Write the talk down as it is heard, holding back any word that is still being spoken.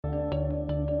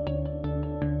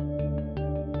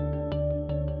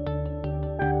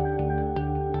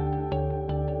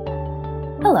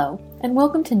and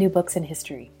welcome to New Books in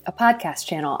History, a podcast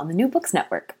channel on the New Books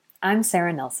Network. I'm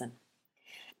Sarah Nelson.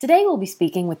 Today we'll be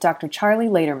speaking with Dr. Charlie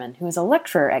Lederman, who is a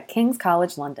lecturer at King's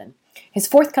College London. His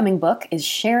forthcoming book is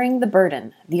Sharing the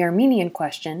Burden, The Armenian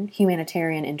Question,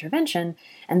 Humanitarian Intervention,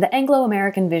 and the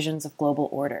Anglo-American Visions of Global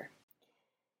Order.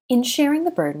 In Sharing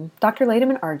the Burden, Dr.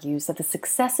 Lederman argues that the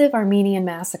successive Armenian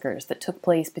massacres that took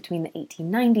place between the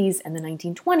 1890s and the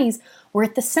 1920s were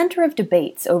at the center of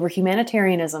debates over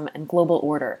humanitarianism and global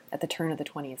order at the turn of the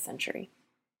 20th century.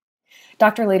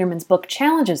 Dr. Lederman's book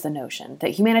challenges the notion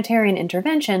that humanitarian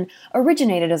intervention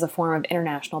originated as a form of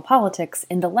international politics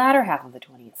in the latter half of the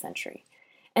 20th century,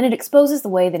 and it exposes the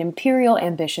way that imperial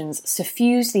ambitions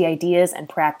suffused the ideas and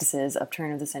practices of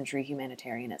turn-of-the-century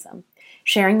humanitarianism.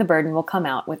 Sharing the Burden will come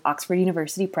out with Oxford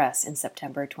University Press in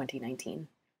September 2019.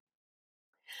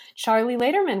 Charlie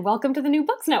Lederman, welcome to the New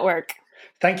Books Network.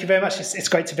 Thank you very much. It's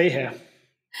great to be here.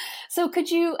 So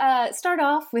could you start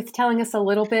off with telling us a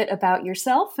little bit about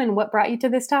yourself and what brought you to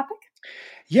this topic?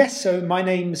 Yes, so my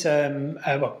name's,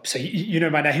 you know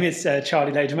my name is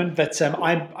Charlie Lederman, but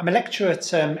I'm a lecturer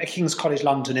at King's College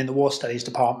London in the War Studies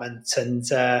Department. And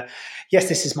yes,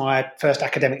 this is my first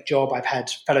academic job. I've had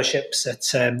fellowships at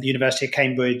the University of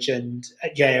Cambridge and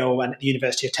at Yale and at the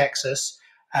University of Texas.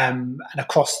 And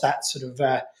across that sort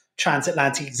of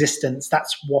transatlantic existence,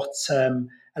 that's what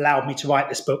allowed me to write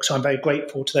this book. So I'm very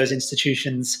grateful to those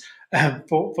institutions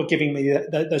for giving me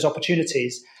those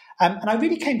opportunities. And I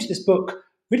really came to this book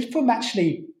really from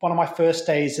actually one of my first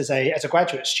days as a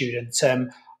graduate student.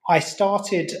 I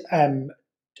started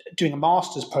doing a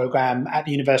master's program at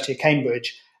the University of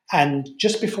Cambridge. And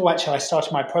just before actually I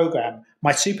started my program,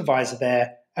 my supervisor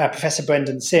there, Professor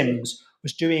Brendan Sims,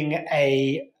 was doing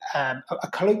a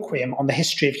colloquium on the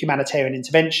history of humanitarian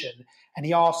intervention. And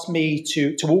he asked me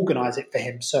to organise it for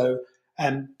him. So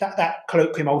that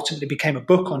colloquium ultimately became a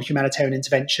book on humanitarian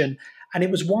intervention. And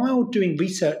it was while doing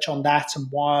research on that and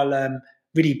while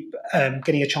really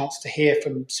getting a chance to hear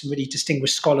from some really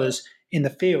distinguished scholars in the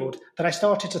field that I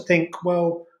started to think,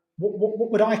 well,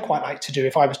 what would I quite like to do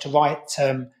if I was to write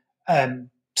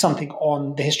something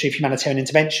on the history of humanitarian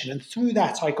intervention? And through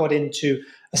that, I got into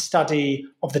a study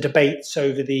of the debates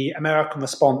over the American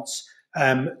response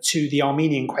to the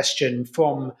Armenian question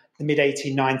from the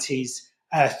mid-1890s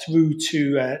through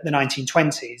to the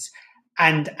 1920s.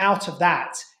 And out of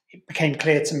that, it became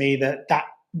clear to me that that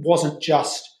wasn't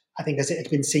just, I think, as it had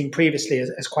been seen previously,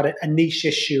 as quite a niche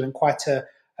issue and quite a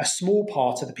small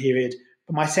part of the period.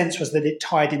 But my sense was that it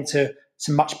tied into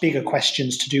some much bigger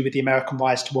questions to do with the American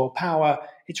rise to world power,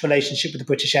 its relationship with the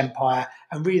British Empire,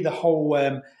 and really the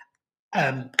whole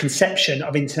conception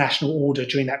of international order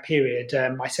during that period.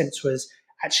 My sense was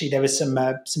actually there was some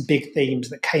big themes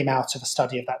that came out of a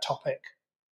study of that topic.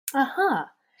 Uh-huh.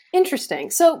 Interesting.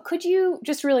 So could you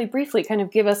just really briefly kind of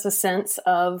give us a sense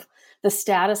of the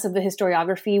status of the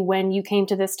historiography when you came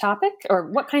to this topic,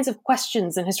 or what kinds of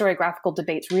questions and historiographical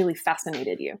debates really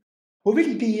fascinated you? Well,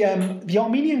 really, the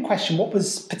Armenian question, what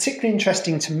was particularly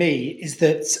interesting to me is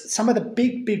that some of the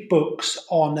big books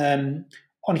on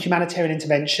humanitarian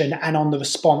intervention and on the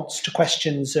response to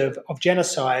questions of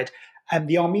genocide, and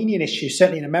the Armenian issue,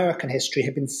 certainly in American history,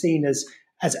 have been seen as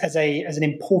an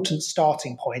important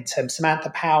starting point. Samantha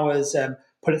Power's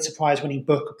Pulitzer Prize-winning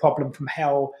book, A Problem from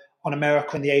Hell, on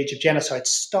America in the Age of Genocide,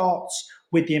 starts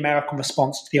with the American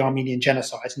response to the Armenian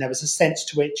genocide. And there was a sense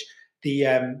to which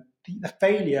the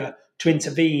failure to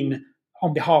intervene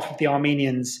on behalf of the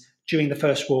Armenians during the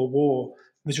First World War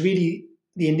was really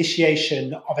the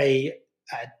initiation of a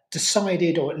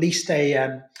decided, or at least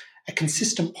a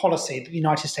consistent policy that the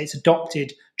United States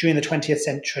adopted during the 20th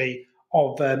century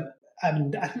of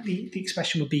and I think the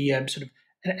expression would be sort of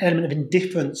an element of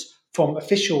indifference from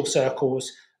official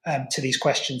circles to these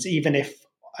questions, even if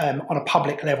on a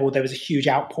public level there was a huge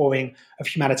outpouring of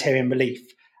humanitarian relief.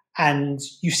 And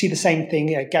you see the same thing.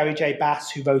 Gary J.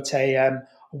 Bass, who wrote a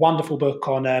wonderful book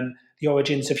on the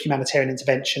origins of humanitarian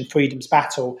intervention, Freedom's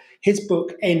Battle, his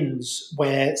book ends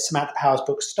where Samantha Power's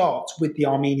book starts, with the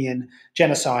Armenian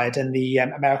genocide and the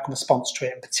American response to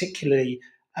it, and particularly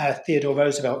Theodore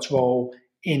Roosevelt's role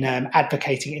in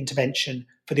advocating intervention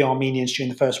for the Armenians during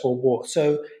the First World War.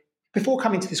 So before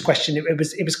coming to this question, it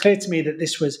was clear to me that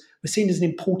this was seen as an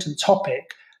important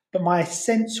topic, but my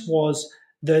sense was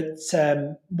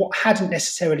that what hadn't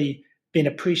necessarily been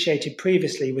appreciated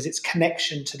previously was its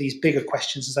connection to these bigger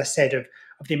questions, as I said, of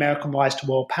the American rise to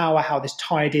world power, how this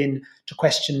tied in to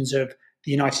questions of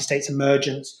the United States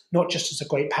emergence, not just as a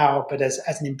great power, but as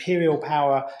an imperial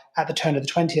power at the turn of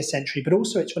the 20th century, but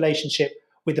also its relationship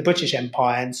with the British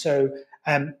Empire. And so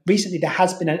recently there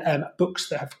has been books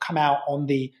that have come out on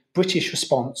the British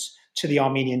response to the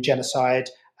Armenian genocide.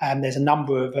 There's a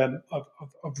number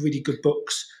of really good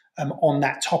books on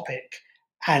that topic.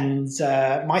 And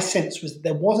my sense was that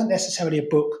there wasn't necessarily a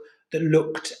book that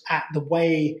looked at the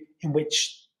way in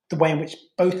which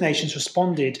both nations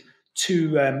responded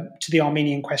to the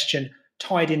Armenian question,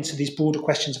 tied into these broader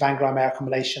questions of Anglo-American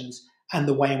relations and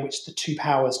the way in which the two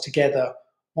powers together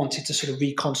wanted to sort of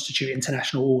reconstitute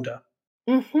international order.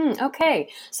 Okay.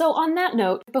 So on that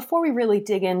note, before we really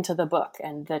dig into the book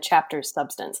and the chapter's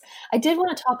substance, I did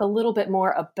want to talk a little bit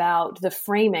more about the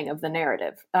framing of the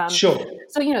narrative. Sure.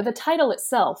 So, the title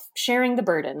itself, Sharing the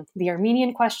Burden, the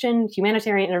Armenian Question,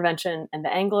 Humanitarian Intervention, and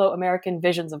the Anglo-American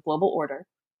Visions of Global Order,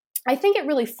 I think it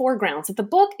really foregrounds that the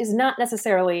book is not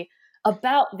necessarily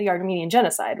about the Armenian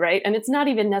genocide, right? And it's not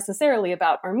even necessarily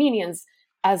about Armenians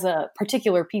as a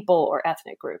particular people or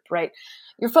ethnic group, right?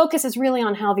 Your focus is really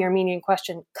on how the Armenian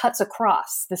question cuts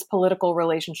across this political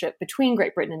relationship between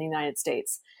Great Britain and the United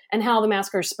States, and how the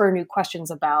massacres spur new questions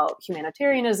about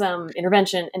humanitarianism,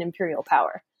 intervention, and imperial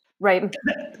power, right?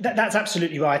 That's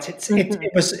absolutely right.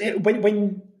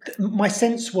 When my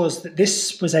sense was that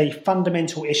this was a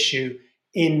fundamental issue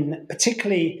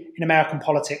particularly in American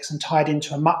politics, and tied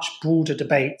into a much broader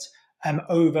debate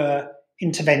over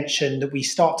intervention that we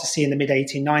start to see in the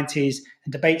mid-1890s,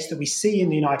 and debates that we see in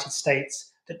the United States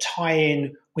that tie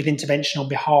in with intervention on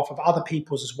behalf of other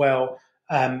peoples as well.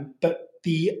 But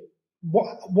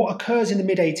what occurs in the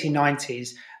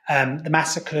mid-1890s, the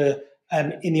massacre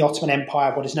in the Ottoman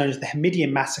Empire, what is known as the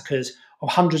Hamidian massacres of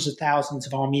hundreds of thousands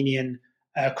of Armenian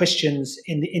Christians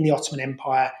in the Ottoman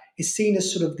Empire, is seen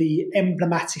as sort of the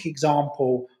emblematic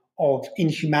example of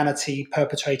inhumanity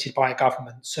perpetrated by a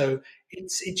government. So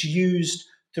it's used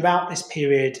throughout this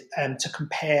period to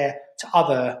compare to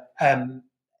other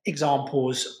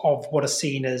examples of what are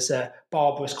seen as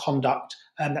barbarous conduct.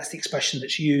 That's the expression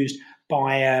that's used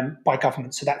by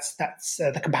government. So that's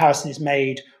the comparison is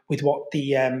made with what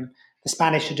the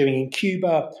Spanish are doing in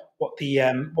Cuba, what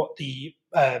the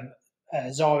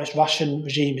Tsarist Russian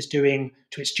regime is doing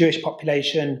to its Jewish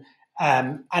population,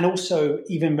 and also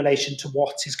even in relation to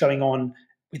what is going on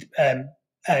with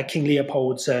King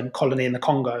Leopold's colony in the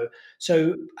Congo.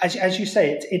 So, as you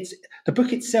say, it's the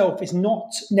book itself is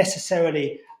not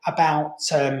necessarily about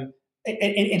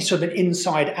in sort of an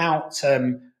inside-out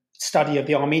study of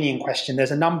the Armenian question.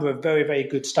 There's a number of very, very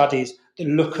good studies that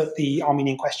look at the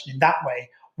Armenian question in that way.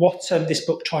 What this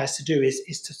book tries to do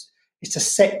is to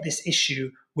set this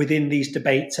issue within these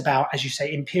debates about, as you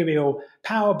say, imperial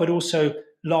power, but also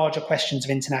larger questions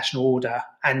of international order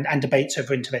and debates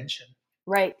over intervention.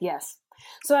 Right, yes.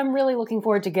 So I'm really looking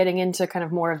forward to getting into kind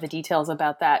of more of the details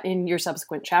about that in your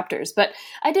subsequent chapters. But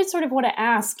I did sort of want to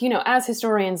ask, as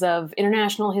historians of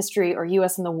international history or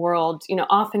U.S. and the world,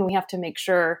 often we have to make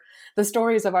sure the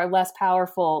stories of our less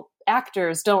powerful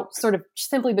actors don't sort of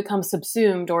simply become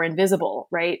subsumed or invisible,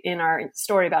 right, in our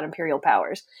story about imperial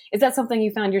powers. Is that something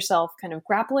you found yourself kind of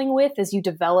grappling with as you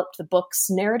developed the book's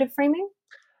narrative framing?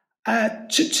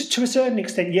 To a certain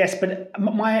extent, yes. But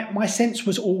my sense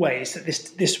was always that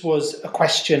this was a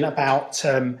question about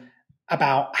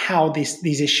how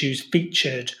these issues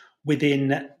featured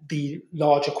within the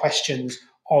larger questions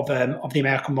of the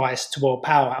American rise to world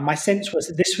power. And my sense was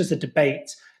that this was a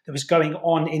debate that was going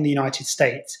on in the United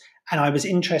States, and I was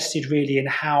interested really in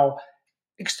how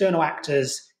external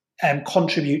actors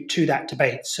contribute to that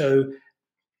debate. So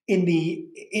in the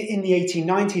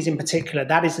 1890s in particular,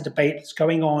 that is a debate that's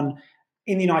going on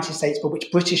in the United States, but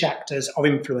which British actors are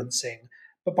influencing.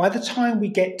 But by the time we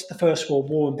get to the First World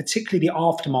War, and particularly the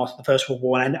aftermath of the First World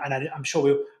War, and I'm sure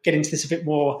we'll get into this a bit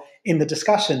more in the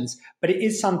discussions, but it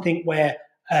is something where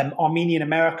Armenian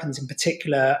Americans in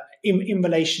particular, in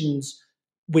relations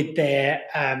with their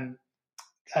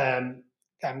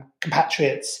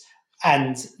compatriots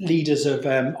and leaders of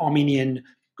Armenian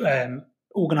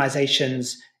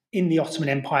organizations in the Ottoman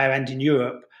Empire and in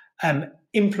Europe,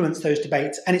 influence those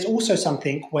debates. And it's also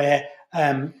something where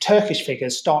Turkish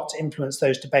figures start to influence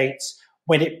those debates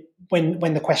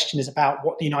when the question is about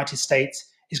what the United States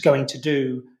is going to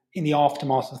do in the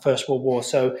aftermath of the First World War.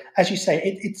 So, as you say,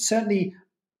 it's certainly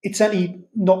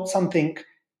not something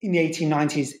in the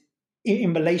 1890s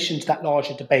in relation to that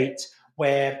larger debate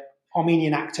where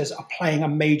Armenian actors are playing a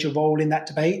major role in that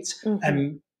debate.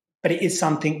 Mm-hmm. But it is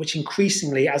something which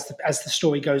increasingly, as the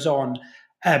story goes on,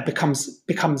 becomes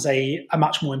a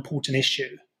much more important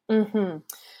issue. Mm-hmm.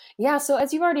 Yeah, so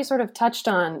as you've already sort of touched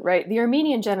on, right, the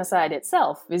Armenian genocide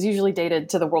itself is usually dated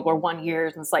to the World War I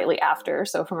years and slightly after,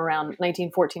 so from around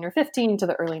 1914 or 15 to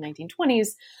the early 1920s.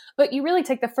 But you really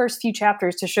take the first few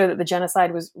chapters to show that the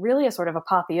genocide was really a sort of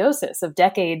apotheosis of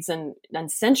decades and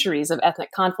centuries of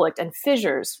ethnic conflict and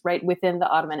fissures right within the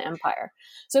Ottoman Empire.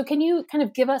 So can you kind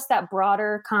of give us that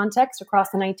broader context across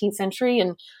the 19th century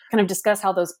and kind of discuss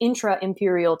how those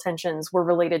intra-imperial tensions were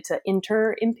related to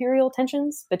inter-imperial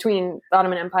tensions between the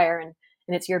Ottoman Empire and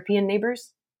its European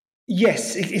neighbors?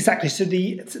 Yes, exactly. So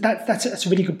that's a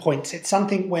really good point. It's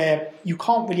something where you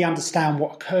can't really understand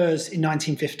what occurs in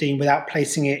 1915 without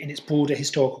placing it in its broader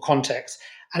historical context,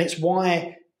 and it's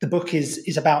why the book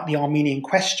is about the Armenian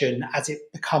question as it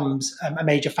becomes a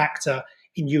major factor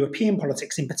in European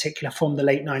politics, in particular from the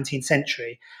late 19th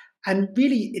century. And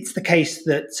really, it's the case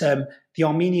that the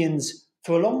Armenians,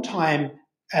 for a long time,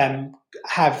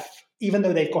 have, even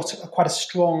though they've got quite a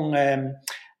strong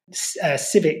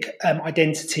civic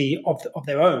identity of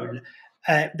their own.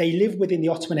 They live within the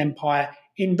Ottoman Empire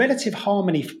in relative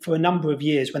harmony for a number of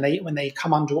years when they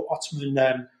come under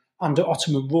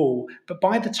Ottoman rule. But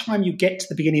by the time you get to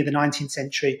the beginning of the 19th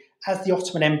century, as the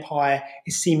Ottoman Empire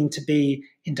is seeming to be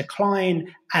in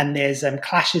decline, and there's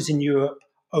clashes in Europe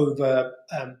over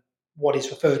what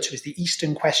is referred to as the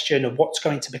Eastern question of what's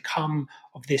going to become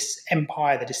of this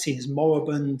empire that is seen as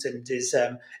moribund and is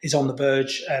on the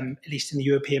verge, at least in the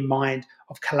European mind,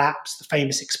 of collapse. The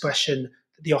famous expression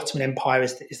that the Ottoman Empire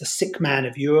is the sick man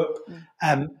of Europe.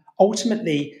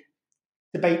 Ultimately,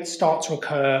 debates start to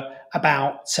occur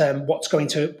about what's going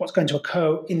to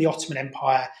occur in the Ottoman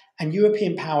Empire, and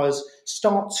European powers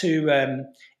start to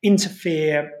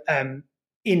interfere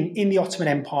in the Ottoman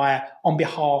Empire on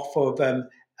behalf of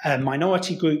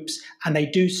minority groups, and they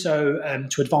do so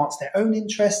to advance their own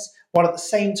interests, while at the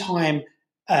same time,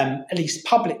 at least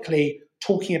publicly,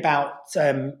 talking about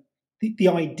the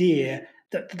idea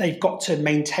that they've got to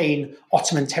maintain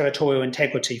Ottoman territorial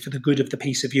integrity for the good of the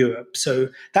peace of Europe. So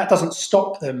that doesn't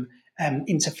stop them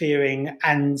interfering,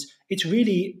 and it's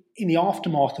really in the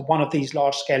aftermath of one of these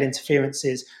large-scale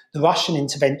interferences, the Russian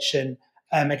intervention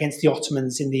against the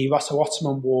Ottomans in the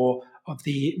Russo-Ottoman War of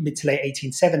the mid to late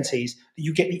 1870s, that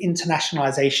you get the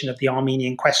internationalization of the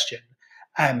Armenian question.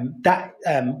 That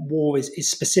war is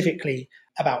specifically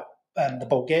about the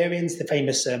Bulgarians, the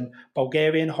famous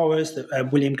Bulgarian horrors that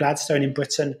William Gladstone in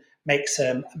Britain makes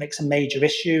a major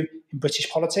issue in British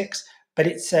politics. But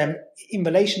it's in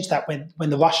relation to that, when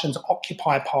the Russians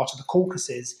occupy part of the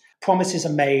Caucasus, promises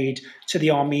are made to the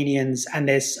Armenians, and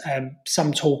there's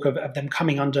some talk of them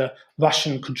coming under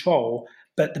Russian control.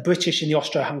 But the British and the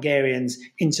Austro-Hungarians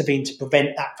intervened to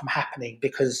prevent that from happening,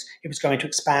 because it was going to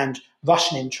expand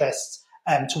Russian interests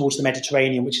towards the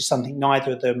Mediterranean, which is something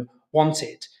neither of them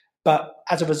wanted. But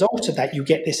as a result of that, you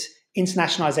get this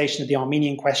internationalization of the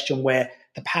Armenian question, where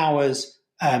the powers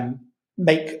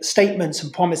make statements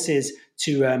and promises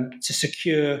to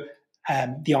secure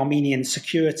the Armenian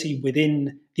security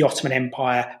within the Ottoman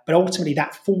Empire. But ultimately,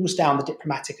 that falls down the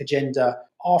diplomatic agenda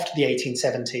after the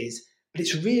 1870s. But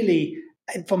it's really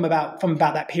from about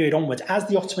that period onwards, as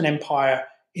the Ottoman Empire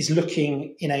is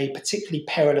looking in a particularly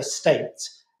perilous state,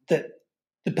 that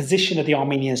the position of the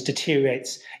Armenians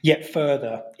deteriorates yet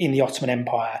further in the Ottoman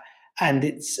Empire. And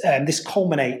this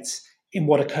culminates in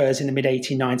what occurs in the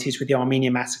mid-1890s with the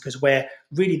Armenian massacres, where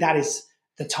really that is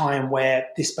the time where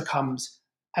this becomes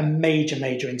a major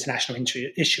international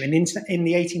issue. In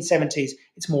the 1870s,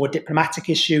 it's more a diplomatic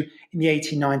issue. In the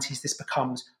 1890s, this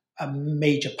becomes a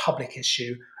major public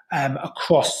issue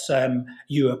across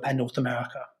Europe and North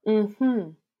America. Mm-hmm.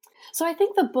 So I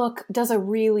think the book does a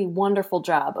really wonderful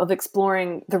job of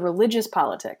exploring the religious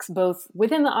politics, both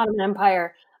within the Ottoman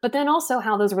Empire, but then also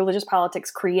how those religious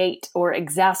politics create or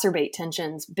exacerbate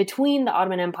tensions between the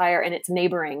Ottoman Empire and its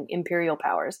neighboring imperial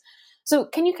powers. So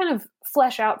can you kind of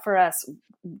flesh out for us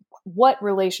what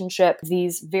relationship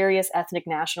these various ethnic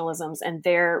nationalisms and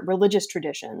their religious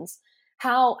traditions,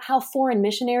 how foreign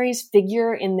missionaries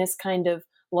figure in this kind of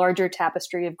larger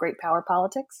tapestry of great power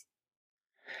politics?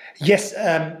 Yes,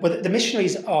 well, the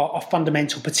missionaries are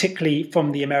fundamental, particularly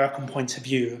from the American point of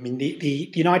view. I mean,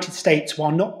 the United States,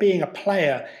 while not being a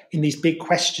player in these big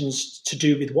questions to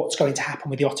do with what's going to happen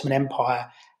with the Ottoman Empire,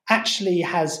 actually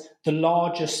has the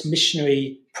largest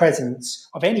missionary presence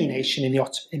of any nation in the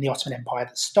Ottoman Empire,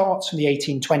 that starts from the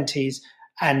 1820s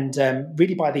and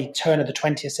really by the turn of the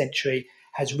 20th century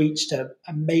has reached a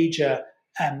major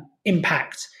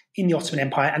impact in the Ottoman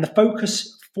Empire. And the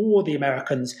focus for the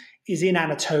Americans is in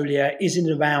Anatolia, is in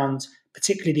around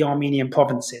particularly the Armenian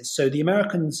provinces. So the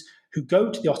Americans who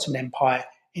go to the Ottoman Empire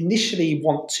initially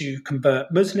want to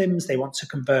convert Muslims, they want to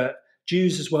convert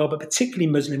Jews as well, but particularly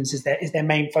Muslims is their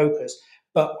main focus.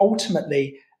 But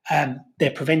ultimately,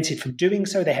 they're prevented from doing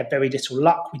so. They have very little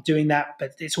luck with doing that,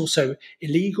 but it's also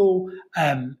illegal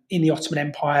in the Ottoman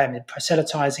Empire. I mean,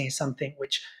 proselytizing is something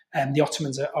which the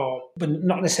Ottomans are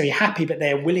not necessarily happy, but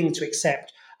they're willing to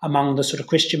accept among the sort of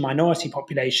Christian minority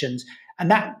populations. And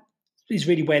that is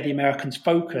really where the Americans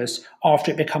focus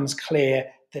after it becomes clear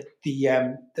that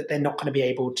that they're not going to be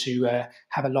able to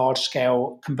have a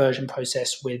large-scale conversion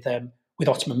process with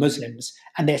Ottoman Muslims.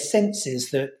 And their sense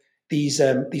is that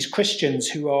these Christians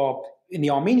who are, in the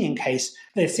Armenian case,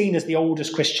 they're seen as the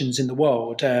oldest Christians in the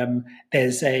world. They're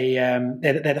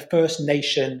the first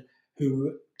nation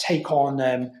who take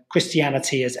on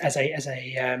Christianity as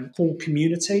a full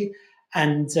community,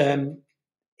 and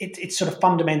it's sort of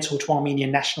fundamental to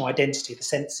Armenian national identity. The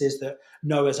sense is that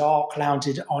Noah's Ark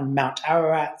landed on Mount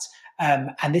Ararat,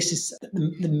 and this is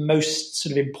the most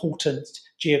sort of important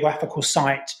geographical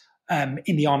site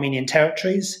in the Armenian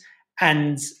territories.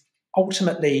 And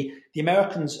ultimately, the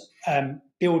Americans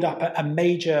build up a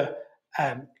major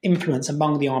influence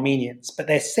among the Armenians, but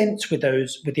their sense with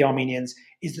the Armenians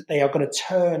is that they are going to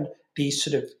turn these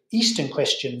sort of Eastern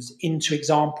Christians into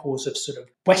examples of sort of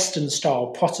Western-style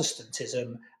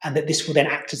Protestantism, and that this will then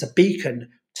act as a beacon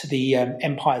to the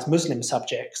empire's Muslim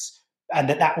subjects, and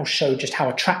that will show just how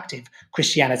attractive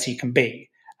Christianity can be.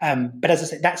 But as I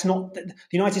said, that's not the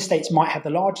United States might have the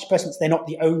largest presence. They're not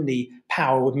the only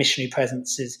power with missionary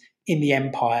presences in the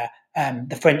empire.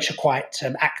 The French are quite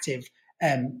active,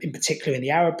 in particular in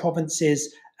the Arab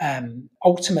provinces.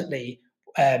 Ultimately,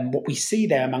 what we see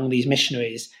there among these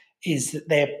missionaries is that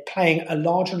they're playing a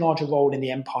larger and larger role in the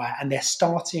empire, and they're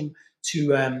starting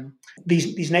to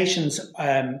these nations,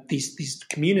 these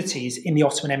communities in the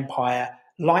Ottoman Empire,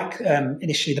 like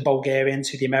initially the Bulgarians,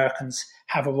 who the Americans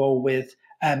have a role with.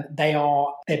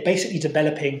 They're basically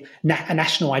developing a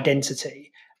national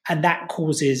identity, and that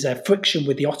causes friction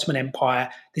with the Ottoman Empire.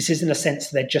 This isn't a sense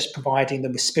that they're just providing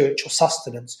them with spiritual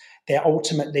sustenance. They're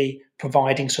ultimately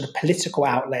providing sort of political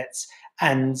outlets,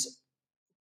 and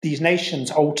these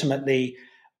nations ultimately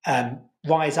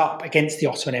rise up against the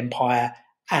Ottoman Empire,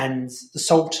 and the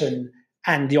Sultan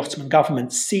and the Ottoman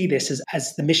government see this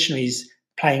as the missionaries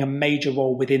playing a major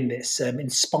role within this,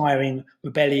 inspiring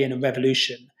rebellion and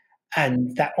revolution.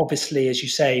 And that obviously, as you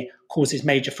say, causes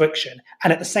major friction.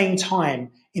 And at the same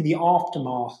time, in the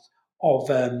aftermath of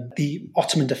the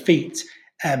Ottoman defeat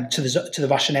to the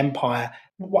Russian Empire,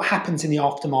 what happens in the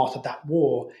aftermath of that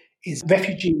war is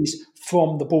refugees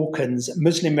from the Balkans,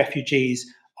 Muslim refugees,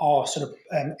 are sort of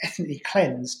ethnically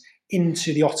cleansed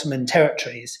into the Ottoman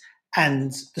territories.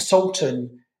 And the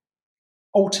Sultan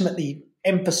ultimately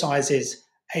emphasizes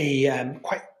a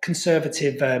quite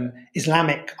conservative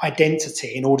Islamic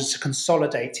identity in order to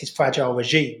consolidate his fragile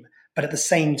regime. But at the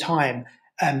same time,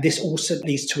 this also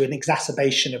leads to an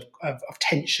exacerbation of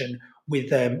tension with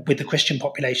the Christian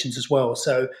populations as well.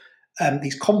 So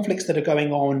these conflicts that are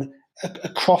going on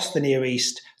across the Near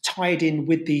East, tied in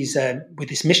with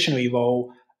this missionary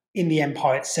role in the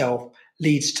empire itself,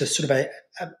 leads to sort of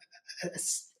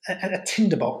a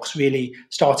tinderbox really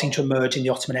starting to emerge in the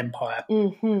Ottoman Empire.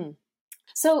 Mm-hmm.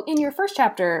 So in your first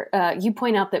chapter, you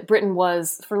point out that Britain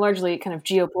was, for largely kind of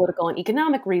geopolitical and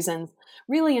economic reasons,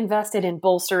 really invested in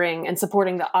bolstering and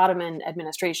supporting the Ottoman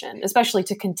administration, especially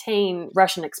to contain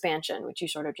Russian expansion, which you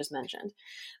sort of just mentioned.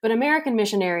 But American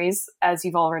missionaries, as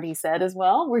you've already said as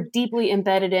well, were deeply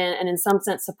embedded in and in some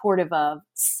sense supportive of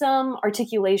some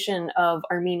articulation of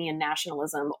Armenian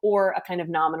nationalism or a kind of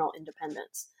nominal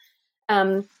independence.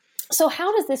 So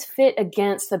how does this fit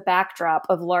against the backdrop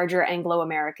of larger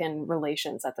Anglo-American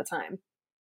relations at the time?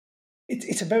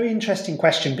 It's a very interesting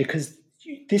question, because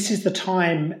this is the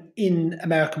time in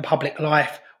American public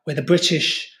life where the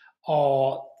British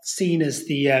are seen as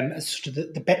as sort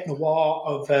of the bête noire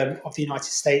of the United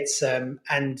States,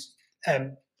 and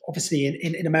obviously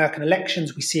in American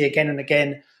elections we see again and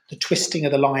again the twisting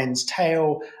of the lion's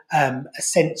tail, a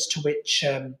sense to which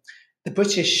the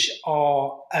British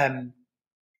are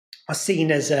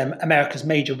seen as America's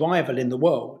major rival in the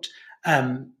world.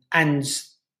 And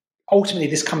ultimately,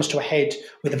 this comes to a head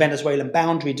with the Venezuelan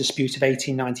boundary dispute of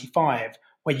 1895,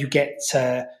 where you get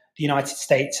the United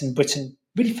States and Britain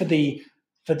really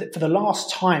for the last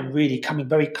time really coming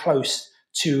very close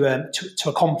to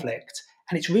a conflict.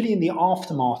 And it's really in the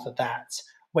aftermath of that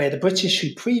where the British,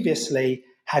 who previously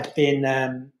had been,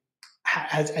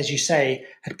 as you say,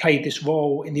 had played this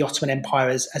role in the Ottoman Empire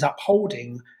as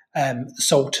upholding the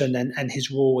Sultan and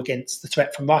his rule against the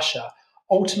threat from Russia,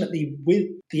 ultimately with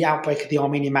the outbreak of the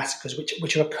Armenian massacres,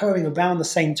 which are occurring around the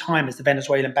same time as the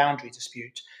Venezuelan boundary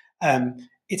dispute,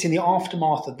 it's in the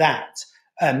aftermath of that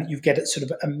you get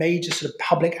a major sort of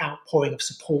public outpouring of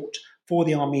support for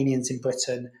the Armenians in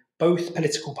Britain. Both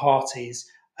political parties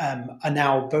are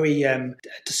now very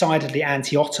decidedly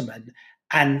anti-Ottoman,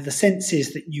 and the sense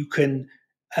is that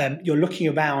you're looking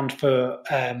around for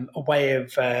a way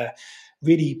of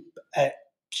really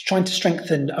trying to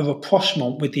strengthen a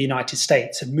rapprochement with the United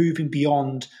States and moving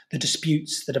beyond the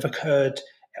disputes that have occurred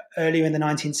earlier in the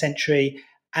 19th century.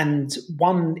 And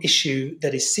one issue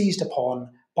that is seized upon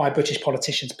by British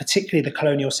politicians, particularly the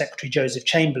Colonial Secretary Joseph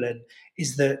Chamberlain,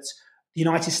 is that the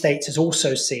United States has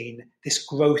also seen this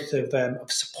growth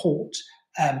of support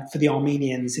for the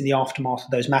Armenians in the aftermath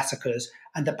of those massacres,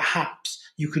 and that perhaps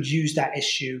you could use that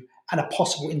issue and a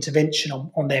possible intervention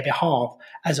on their behalf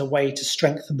as a way to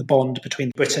strengthen the bond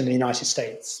between Britain and the United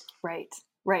States.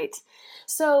 Right.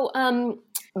 So,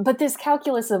 but this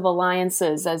calculus of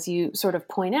alliances, as you sort of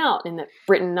point out, in that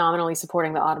Britain nominally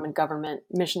supporting the Ottoman government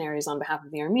missionaries on behalf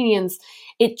of the Armenians,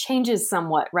 it changes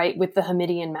somewhat, right, with the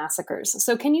Hamidian massacres.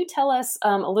 So can you tell us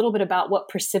a little bit about what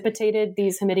precipitated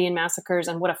these Hamidian massacres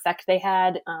and what effect they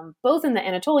had, both in the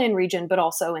Anatolian region, but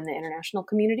also in the international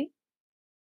community?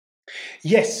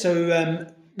 Yes, so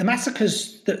the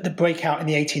massacres that break out in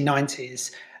the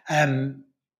 1890s,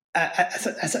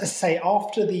 as I say,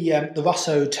 after the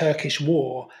Russo-Turkish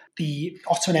War, the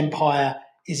Ottoman Empire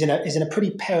is in a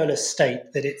pretty perilous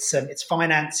state. That its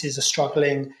finances are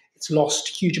struggling. It's lost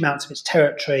huge amounts of its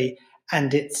territory,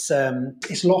 and it's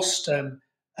lost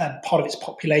part of its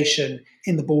population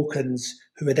in the Balkans,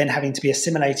 who are then having to be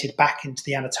assimilated back into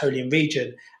the Anatolian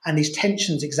region. And these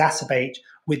tensions exacerbate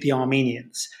with the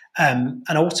Armenians. And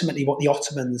ultimately, what the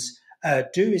Ottomans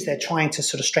do is they're trying to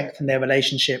sort of strengthen their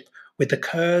relationship with the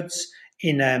Kurds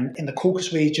in the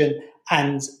Caucasus region,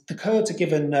 and the Kurds are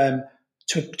given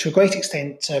to a great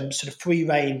extent sort of free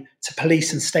rein to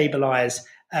police and stabilise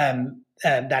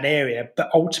that area. But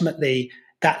ultimately,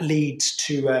 that leads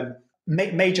to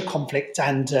major conflict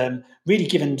and really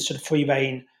given sort of free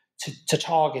rein to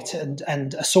target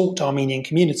and assault Armenian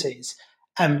communities.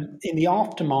 In the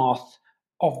aftermath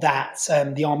of that,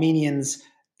 the Armenians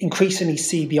increasingly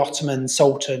see the Ottoman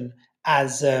Sultan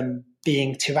as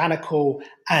being tyrannical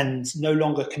and no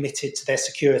longer committed to their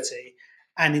security.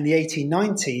 And in the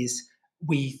 1890s,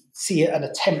 we see an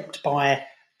attempt by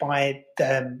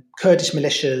Kurdish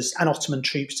militias and Ottoman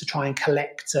troops to try and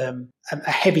collect a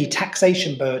heavy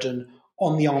taxation burden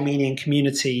on the Armenian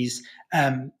communities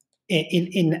in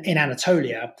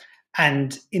Anatolia.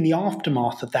 And in the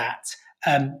aftermath of that,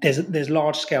 there's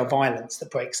large-scale violence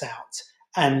that breaks out.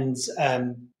 And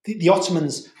the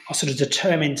Ottomans are sort of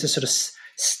determined to sort of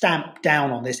stamp down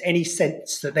on this. Any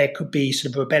sense that there could be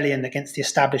sort of rebellion against the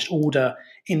established order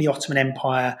in the Ottoman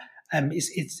Empire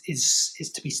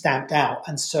is to be stamped out.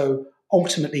 And so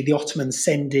ultimately the Ottomans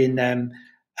send in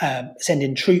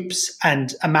troops,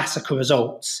 and a massacre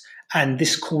results. And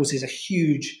this causes a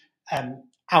huge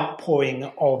outpouring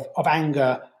of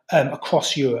anger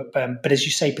across Europe. But as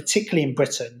you say, particularly in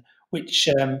Britain, which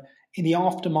in the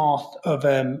aftermath of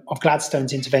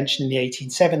Gladstone's intervention in the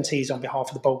 1870s on behalf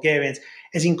of the Bulgarians,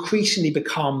 has increasingly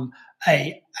become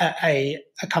a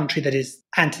country that is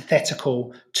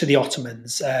antithetical to the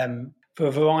Ottomans for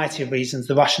a variety of reasons.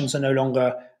 The Russians are no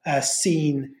longer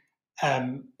seen,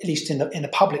 at least in the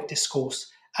public discourse,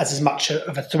 as much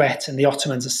of a threat, and the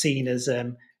Ottomans are seen as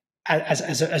a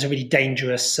really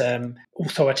dangerous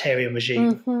authoritarian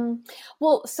regime. Mm-hmm.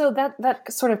 Well, so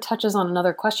that sort of touches on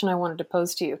another question I wanted to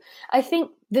pose to you. I think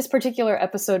this particular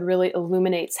episode really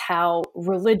illuminates how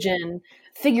religion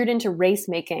figured into race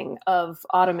making of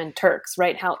Ottoman Turks,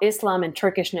 right? How Islam and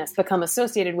Turkishness become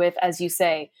associated with, as you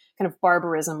say, kind of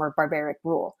barbarism or barbaric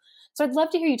rule. So I'd love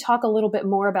to hear you talk a little bit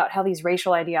more about how these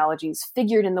racial ideologies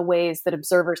figured in the ways that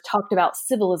observers talked about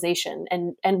civilization,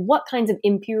 and what kinds of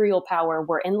imperial power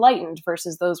were enlightened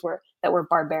versus those that were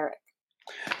barbaric.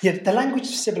 Yeah, the language of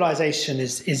civilization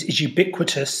is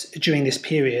ubiquitous during this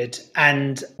period.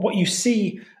 And what you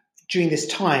see during this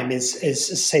time is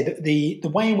say that the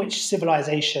way in which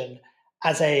civilization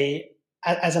as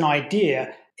an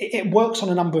idea, it works on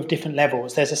a number of different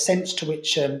levels. There's a sense to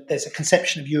which there's a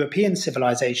conception of European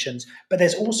civilizations, but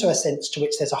there's also a sense to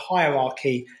which there's a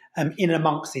hierarchy in and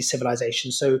amongst these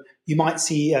civilizations. So you might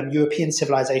see European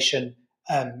civilization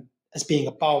as being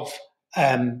above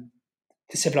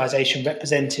the civilization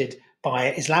represented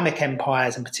by Islamic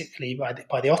empires, and particularly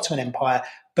by the Ottoman Empire.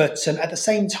 But at the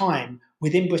same time,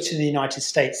 within Britain and the United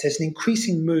States, there's an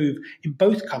increasing move in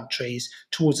both countries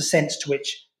towards a sense to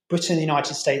which Britain and the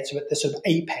United States are at the sort of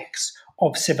apex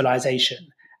of civilization.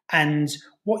 And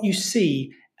what you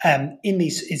see in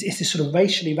these is this sort of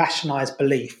racially rationalized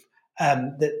belief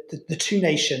that the two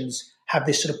nations have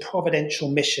this sort of providential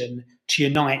mission to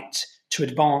unite, to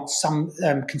advance some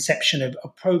conception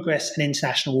of progress and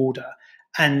international order.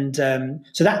 And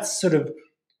so that's sort of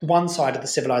one side of the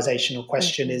civilizational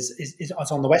question is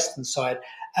on the Western side.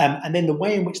 And then the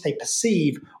way in which they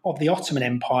perceive of the Ottoman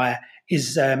Empire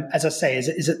is, as I say,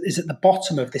 is at the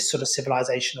bottom of this sort of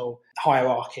civilizational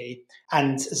hierarchy.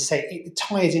 And as I say, it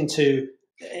ties into,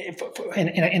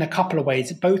 in a couple of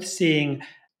ways, both seeing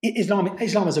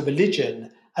Islam as a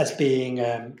religion as being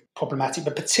problematic,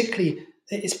 but particularly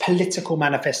its political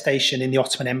manifestation in the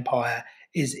Ottoman Empire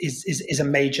is a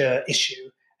major issue.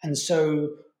 And so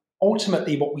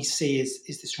ultimately what we see is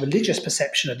this religious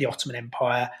perception of the Ottoman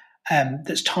Empire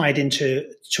that's tied into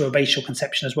a racial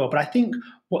conception as well. But I think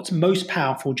what's most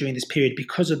powerful during this period,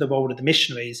 because of the role of the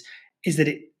missionaries, is that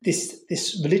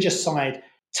this religious side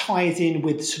ties in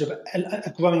with sort of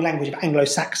a growing language of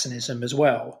Anglo-Saxonism as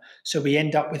well. So we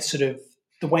end up with sort of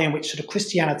the way in which sort of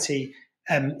Christianity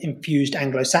infused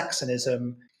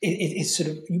Anglo-Saxonism is sort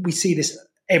of, we see this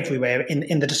everywhere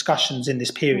in the discussions in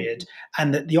this period,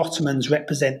 and that the Ottomans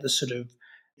represent the sort of,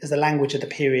 as the language of the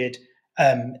period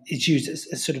is used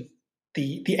as sort of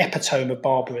the epitome of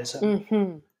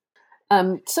barbarism.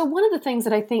 So one of the things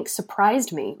that I think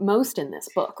surprised me most in this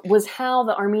book was how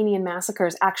the Armenian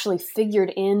massacres actually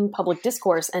figured in public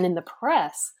discourse and in the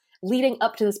press leading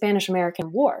up to the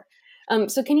Spanish-American War.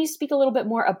 So can you speak a little bit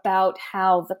more about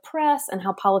how the press and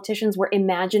how politicians were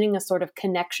imagining a sort of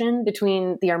connection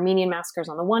between the Armenian massacres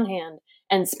on the one hand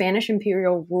and Spanish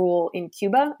imperial rule in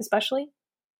Cuba, especially?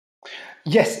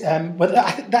 Yes, well,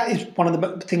 I think that is one of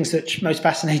the things that most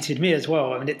fascinated me as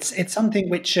well. I mean, it's something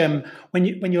which, when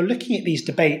you're looking at these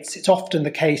debates, it's often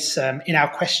the case in our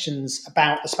questions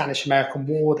about the Spanish-American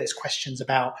War. There's questions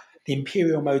about the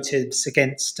imperial motives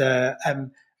against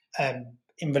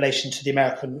in relation to the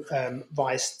American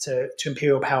rise to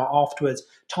imperial power afterwards,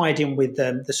 tied in with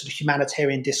the sort of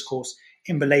humanitarian discourse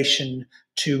in relation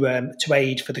to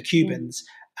aid for the Cubans,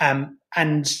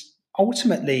 and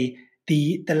ultimately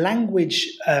the language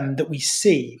that we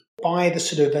see by the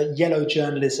sort of yellow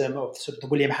journalism of sort of the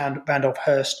William Randolph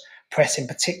Hearst press in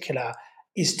particular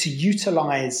is to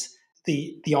utilize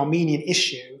the Armenian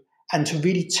issue and to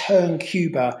really turn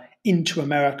Cuba into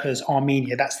America's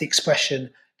Armenia. That's the expression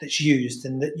that's used,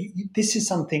 and that this is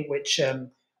something which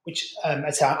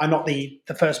I'm not the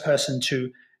first person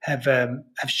to have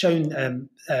shown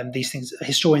these things.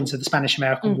 Historians of the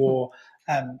Spanish-American War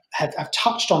have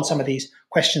touched on some of these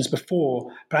questions before,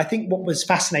 but I think what was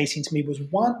fascinating to me was,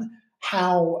 one,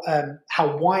 how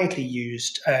widely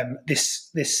used this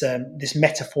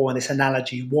metaphor and this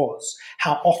analogy was.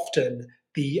 How often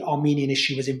the Armenian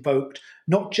issue was invoked,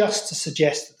 not just to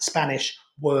suggest that the Spanish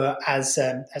were, as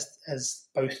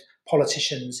both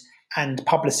politicians and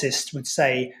publicists would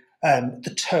say,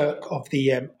 the Turk of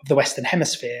the Western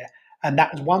Hemisphere, and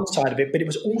that was one side of it. But it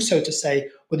was also to say,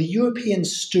 well, the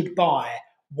Europeans stood by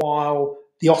while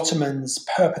the Ottomans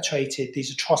perpetrated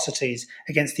these atrocities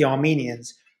against the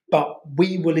Armenians, but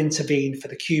we will intervene for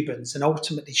the Cubans and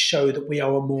ultimately show that we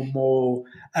are a more moral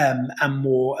and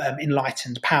more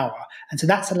enlightened power. And so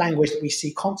that's a language that we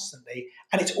see constantly.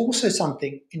 And it's also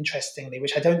something, interestingly,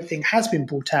 which I don't think has been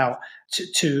brought out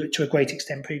to a great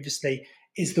extent previously,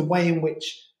 is the way in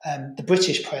which the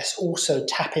British press also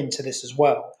tap into this as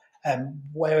well.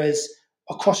 Whereas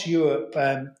across Europe,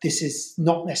 this is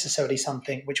not necessarily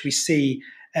something which we see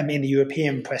in the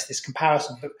European press, this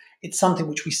comparison, but it's something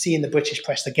which we see in the British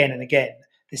press again and again,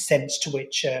 this sense to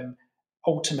which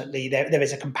ultimately there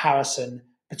is a comparison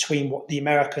between what the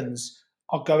Americans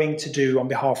are going to do on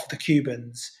behalf of the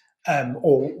Cubans,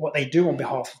 or what they do on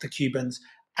behalf of the Cubans,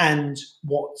 and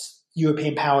what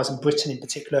European powers, and Britain in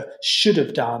particular, should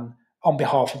have done on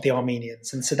behalf of the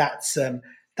Armenians. And so that's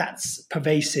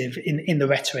pervasive in the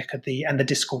rhetoric of and the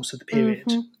discourse of the period.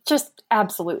 Just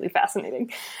absolutely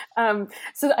fascinating.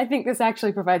 So I think this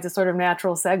actually provides a sort of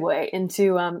natural segue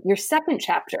into your second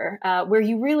chapter, where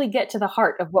you really get to the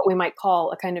heart of what we might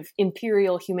call a kind of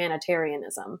imperial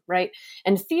humanitarianism, right?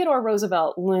 And Theodore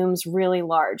Roosevelt looms really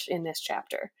large in this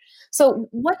chapter. So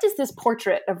what does this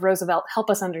portrait of Roosevelt help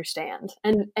us understand?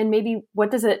 And maybe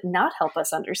what does it not help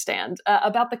us understand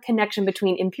about the connection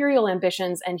between imperial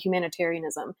ambitions and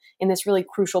humanitarianism in this really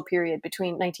crucial period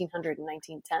between 1900 and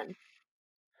 1910?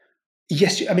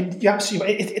 Yes, I mean, you're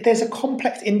absolutely right. There's a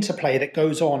complex interplay that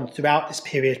goes on throughout this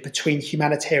period between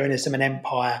humanitarianism and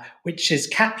empire, which is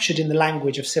captured in the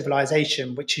language of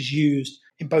civilization, which is used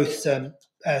in both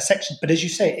sections. But as you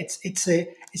say, it's an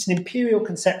imperial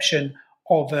conception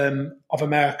of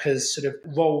America's sort of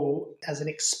role as an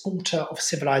exporter of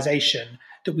civilization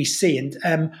that we see.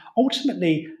 And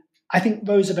ultimately, I think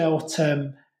Roosevelt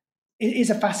is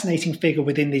a fascinating figure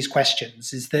within these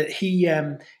questions, is that he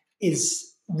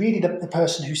is really the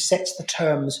person who sets the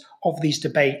terms of these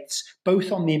debates,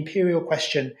 both on the imperial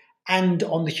question and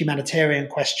on the humanitarian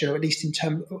question, or at least in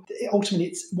terms, ultimately,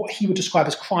 it's what he would describe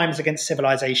as crimes against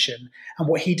civilization, and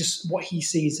what he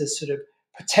sees as sort of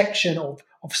protection of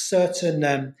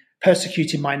certain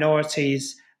persecuted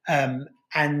minorities,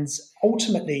 and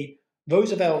ultimately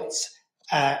Roosevelt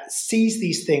sees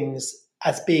these things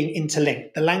as being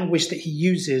interlinked. The language that he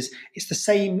uses is the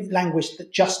same language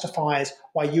that justifies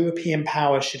why European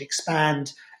powers should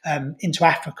expand into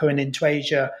Africa and into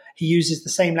Asia. He uses the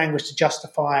same language to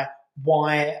justify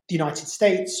why the United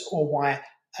States or why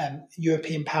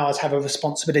European powers have a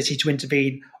responsibility to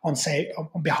intervene on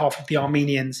behalf of the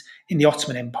Armenians in the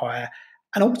Ottoman Empire.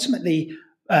 And ultimately,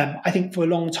 I think for a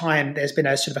long time there's been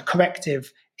a sort of a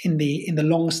corrective in the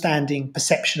long-standing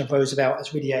perception of Roosevelt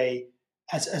as really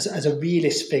as a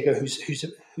realist figure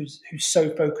who's so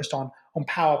focused on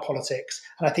power politics.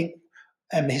 And I think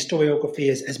historiography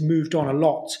has moved on a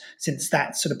lot since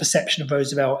that sort of perception of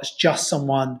Roosevelt as just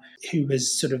someone who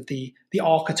was sort of the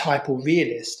archetypal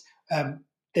realist.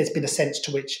 There's been a sense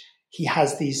to which he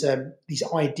has these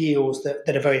ideals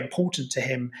that are very important to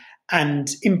him.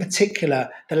 And in particular,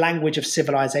 the language of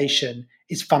civilization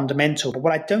is fundamental. But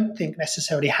what I don't think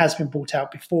necessarily has been brought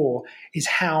out before is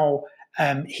how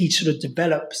he sort of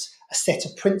develops a set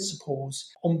of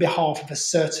principles on behalf of a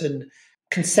certain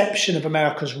conception of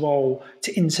America's role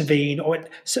to intervene, or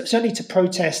certainly to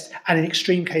protest, and in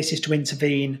extreme cases to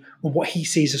intervene when what he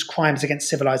sees as crimes against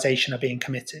civilization are being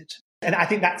committed. And I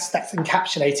think that's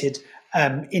encapsulated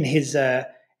in his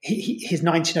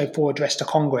 1904 address to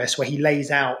Congress, where he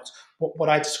lays out what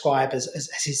I describe as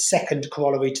his second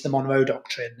corollary to the Monroe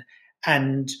Doctrine.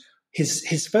 And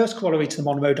his first corollary to the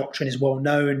Monroe Doctrine is well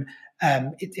known.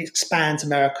 It expands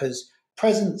America's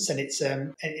presence and its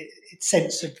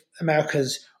sense of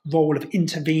America's role of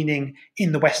intervening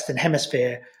in the Western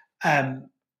Hemisphere,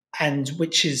 and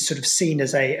which is sort of seen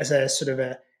as a sort of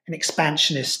an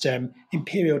expansionist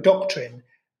imperial doctrine.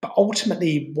 But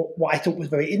ultimately, what I thought was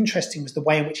very interesting was the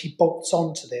way in which he bolts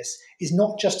onto this is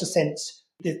not just a sense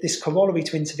that this corollary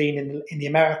to intervene in the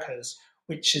Americas,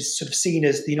 which is sort of seen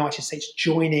as the United States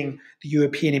joining the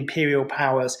European imperial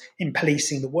powers in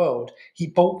policing the world. He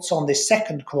bolts on this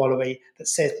second corollary that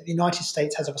says that the United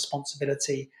States has a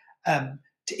responsibility to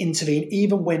intervene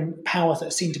even when powers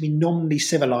that seem to be nominally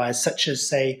civilized, such as,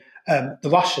 say, the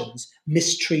Russians,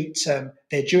 mistreat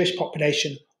their Jewish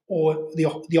population, or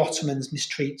the Ottomans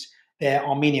mistreat their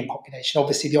Armenian population.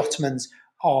 Obviously, the Ottomans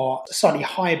are slightly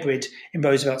hybrid in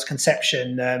Roosevelt's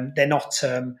conception. They're not...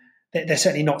 They're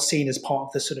certainly not seen as part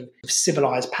of the sort of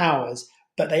civilized powers,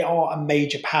 but they are a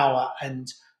major power, and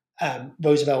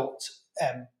Roosevelt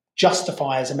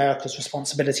justifies America's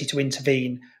responsibility to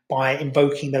intervene by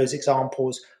invoking those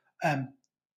examples,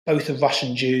 both of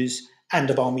Russian Jews and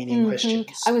of Armenian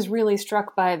Christians. I was really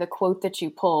struck by the quote that you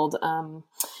pulled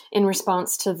in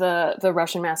response to the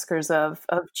Russian massacres of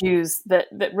Jews, that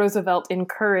Roosevelt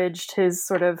encouraged his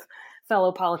sort of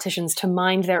fellow politicians to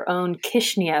mind their own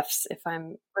Kishnevs, if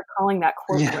I'm recalling that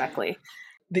quote correctly.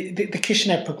 The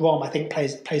Kishinev pogrom, I think,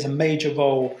 plays a major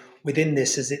role within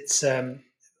this, as it's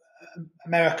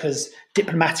America's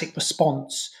diplomatic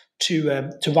response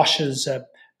to Russia's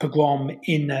pogrom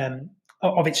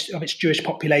of its Jewish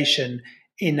population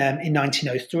in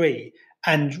 1903.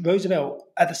 And Roosevelt,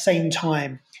 at the same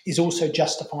time, is also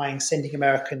justifying sending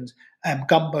American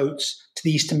gunboats to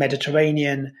the Eastern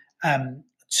Mediterranean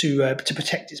to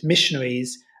protect its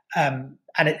missionaries, and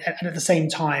at the same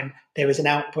time there is an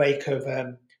outbreak of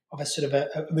a sort of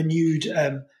a renewed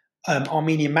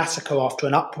Armenian massacre after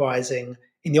an uprising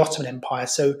in the Ottoman Empire.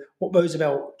 So what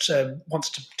Roosevelt wants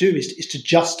to do is to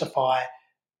justify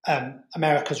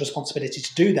America's responsibility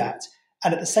to do that,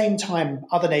 and at the same time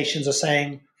other nations are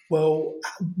saying, well,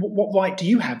 what right do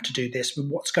you have to do this?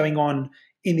 What's going on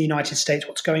in the United States?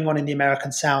 What's going on in the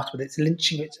American South with its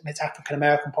lynching of its African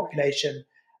American population?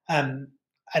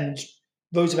 And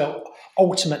Roosevelt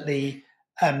ultimately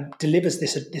delivers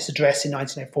this address in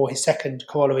 1904, his second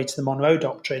corollary to the Monroe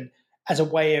Doctrine, as a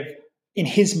way of, in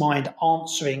his mind,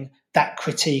 answering that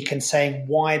critique and saying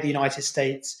why the United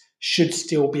States should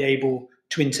still be able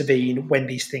to intervene when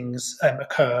these things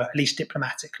occur, at least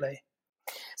diplomatically.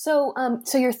 So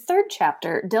your third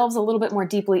chapter delves a little bit more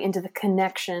deeply into the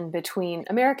connection between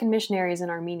American missionaries in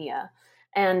Armenia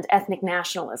and ethnic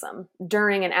nationalism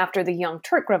during and after the Young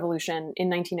Turk Revolution in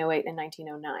 1908 and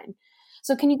 1909.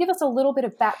 So can you give us a little bit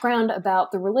of background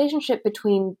about the relationship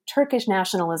between Turkish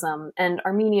nationalism and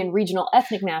Armenian regional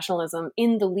ethnic nationalism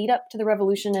in the lead up to the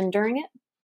revolution and during it?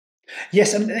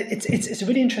 Yes, and it's a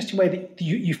really interesting way that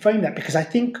you frame that, because I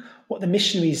think what the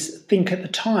missionaries think at the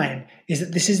time is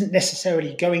that this isn't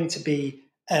necessarily going to be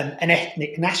an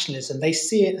ethnic nationalism. They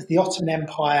see it as the Ottoman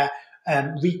Empire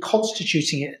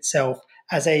reconstituting itself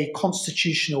as a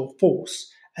constitutional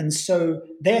force. And so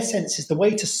their sense is the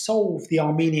way to solve the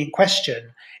Armenian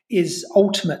question is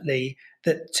ultimately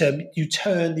that you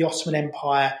turn the Ottoman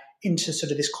Empire into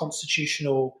sort of this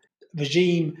constitutional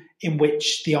regime in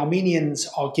which the Armenians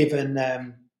are given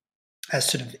as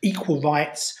sort of equal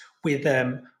rights with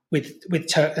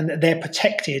Turk, and they're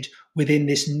protected within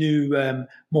this new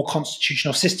more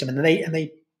constitutional system, and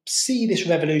they see this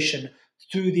revolution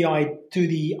through the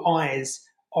eyes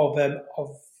of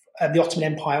the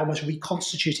Ottoman Empire almost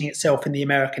reconstituting itself in the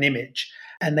American image,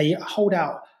 and they hold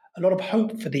out a lot of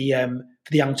hope for the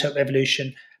Young Turk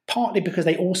Revolution, partly because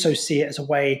they also see it as a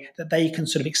way that they can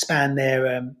sort of expand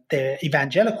their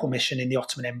evangelical mission in the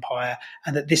Ottoman Empire,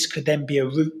 and that this could then be a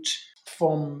route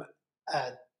from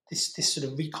this sort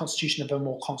of reconstitution of a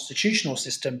more constitutional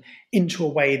system into a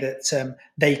way that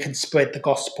they can spread the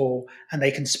gospel and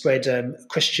they can spread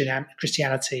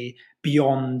Christianity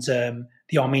beyond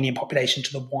the Armenian population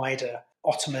to the wider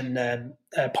Ottoman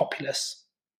populace.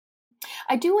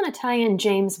 I do want to tie in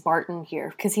James Barton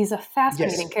here because he's a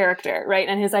fascinating character, right?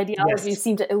 And his ideologies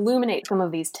seem to illuminate some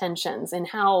of these tensions in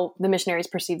how the missionaries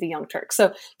perceive the Young Turks.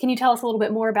 So can you tell us a little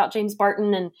bit more about James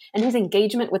Barton and his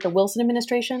engagement with the Wilson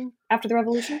administration after the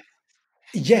revolution?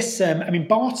 Yes, I mean,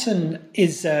 Barton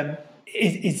is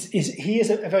he is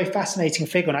a very fascinating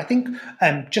figure, and I think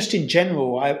just in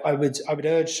general, I would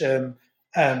urge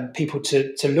people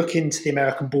to look into the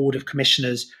American Board of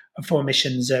Commissioners of Foreign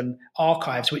Missions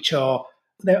archives, which are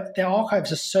their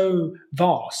archives are so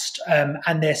vast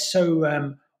and they're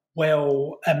so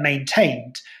well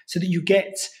maintained, so that you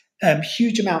get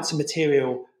huge amounts of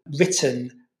material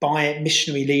written by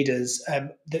missionary leaders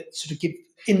that sort of give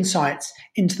insights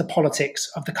into the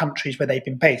politics of the countries where they've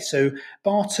been based. So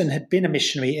Barton had been a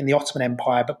missionary in the Ottoman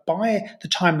Empire, but by the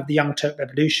time of the Young Turk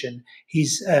Revolution,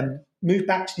 he's moved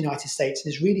back to the United States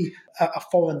and is really a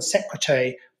foreign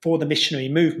secretary for the missionary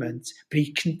movement. But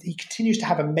he continues to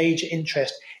have a major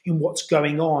interest in what's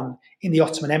going on in the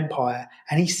Ottoman Empire.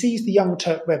 And he sees the Young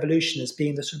Turk Revolution as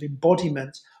being the sort of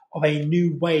embodiment of a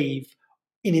new wave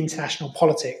in international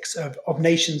politics, of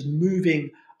nations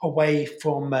moving away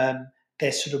from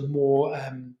their sort of more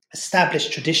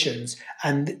established traditions,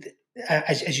 and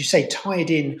as you say, tied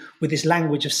in with this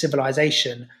language of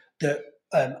civilization that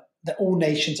all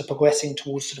nations are progressing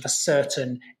towards sort of a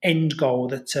certain end goal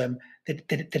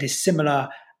that is similar,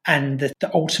 and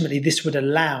that ultimately this would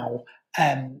allow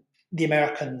the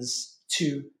Americans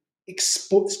to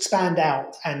expand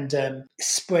out and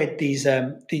spread these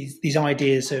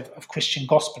ideas of Christian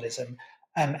gospelism.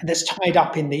 And that's tied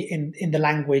up in the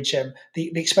language.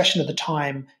 The expression of the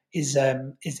time is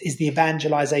the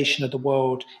evangelization of the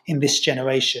world in this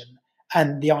generation,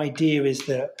 and the idea is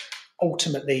that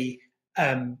ultimately,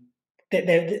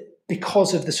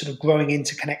 because of the sort of growing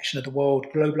interconnection of the world,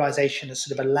 globalization has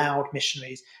sort of allowed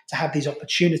missionaries to have these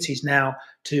opportunities now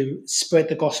to spread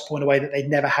the gospel in a way that they'd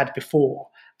never had before,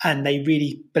 and they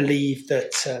really believe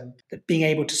that that being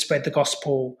able to spread the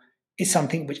gospel is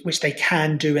something which they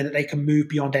can do, and that they can move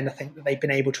beyond anything that they've been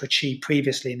able to achieve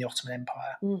previously in the Ottoman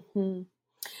Empire. Mm-hmm.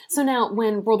 So now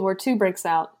when World War II breaks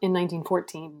out in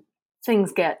 1914,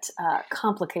 things get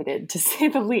complicated, to say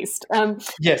the least.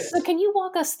 Yes. So can you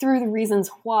walk us through the reasons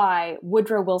why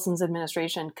Woodrow Wilson's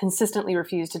administration consistently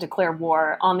refused to declare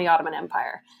war on the Ottoman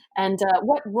Empire? And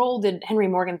what role did Henry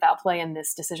Morgenthau play in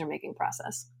this decision-making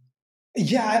process?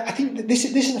 Yeah, I think that this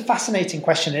is a fascinating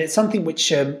question. It's something which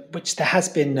there has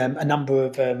been a number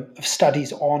of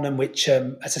studies on, and which,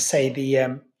 as I say,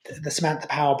 the Samantha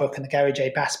Power book and the Gary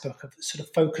J. Bass book have sort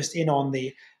of focused in on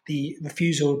the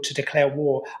refusal to declare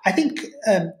war. I think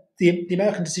the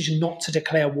American decision not to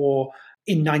declare war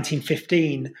in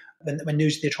 1915, when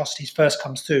news of the atrocities first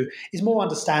comes through, is more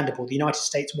understandable. The United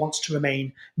States wants to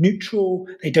remain neutral.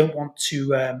 They don't want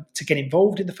to get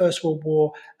involved in the First World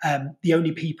War. The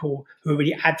only people who are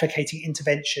really advocating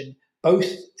intervention,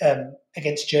 both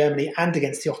against Germany and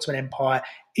against the Ottoman Empire,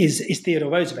 is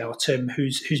Theodore Roosevelt,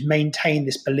 who's maintained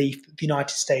this belief that the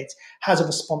United States has a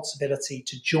responsibility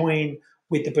to join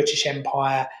with the British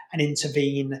Empire and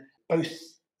intervene, both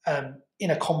in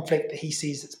a conflict that he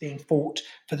sees that's being fought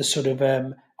for the sort of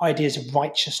ideas of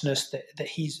righteousness that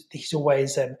he's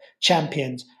always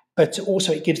championed, but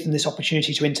also it gives them this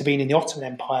opportunity to intervene in the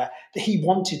Ottoman Empire that he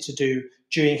wanted to do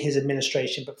during his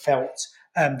administration, but felt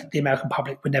that the American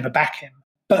public would never back him.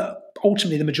 But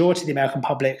ultimately, the majority of the American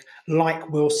public, like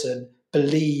Wilson,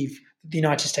 believe the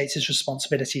United States'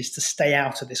 responsibility is to stay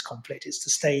out of this conflict, it's to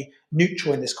stay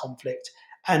neutral in this conflict.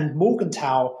 And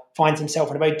Morgenthau finds himself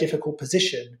in a very difficult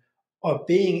position of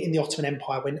being in the Ottoman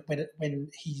Empire when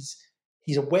he's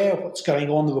aware of what's going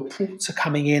on. The reports are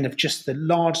coming in of just the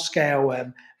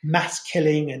large-scale mass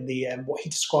killing and the what he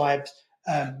describes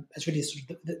as really sort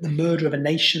of the murder of a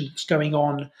nation that's going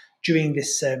on during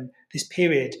this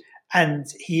period. And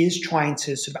he is trying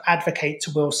to sort of advocate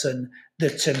to Wilson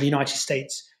that the United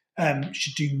States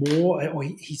should do more, or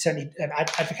he's certainly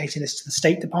advocating this to the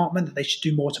State Department, that they should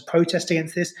do more to protest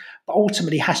against this, but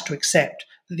ultimately has to accept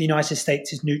that the United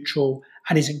States is neutral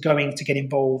and isn't going to get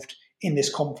involved in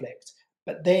this conflict.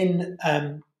 But then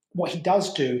what he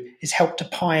does do is help to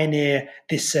pioneer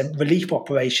this relief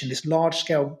operation, this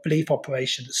large-scale relief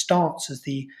operation that starts as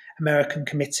the American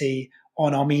Committee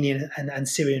on Armenian and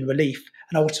Syrian Relief,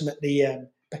 and ultimately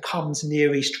becomes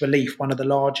Near East Relief, one of the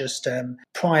largest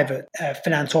private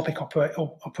philanthropic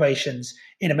operations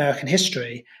in American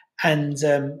history. And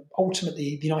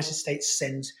ultimately, the United States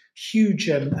sends huge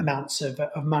amounts of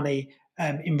money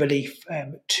in relief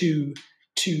to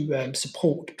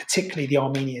support particularly the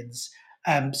Armenians.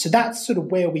 So that's sort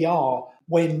of where we are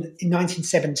when in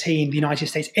 1917 the United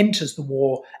States enters the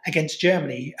war against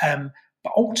Germany.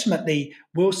 But ultimately,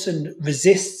 Wilson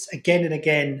resists again and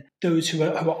again those who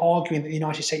are arguing that the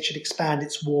United States should expand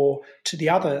its war to the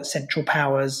other Central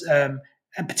Powers, and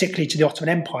particularly to the Ottoman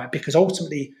Empire, because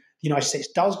ultimately the United States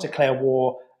does declare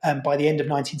war by the end of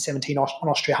 1917 on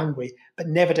Austria-Hungary, but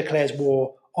never declares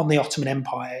war on the Ottoman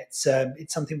Empire.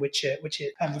 It's something which it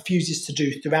refuses to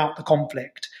do throughout the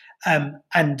conflict.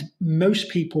 And most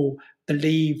people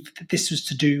believe that this was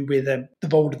to do with the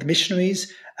role of the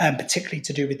missionaries, particularly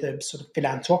to do with the sort of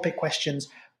philanthropic questions.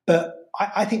 But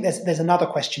I think there's another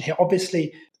question here.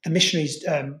 Obviously, the missionaries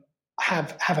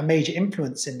have a major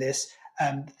influence in this.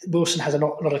 Wilson has a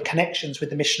lot of connections with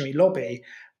the missionary lobby,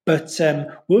 but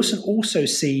Wilson also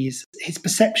sees, his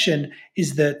perception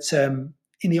is that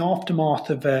in the aftermath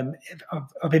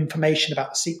of information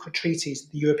about the secret treaties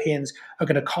that the Europeans are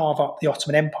going to carve up the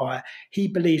Ottoman Empire, he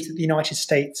believes that the United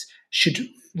States should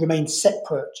remain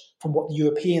separate from what the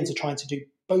Europeans are trying to do,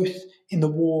 both in the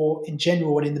war in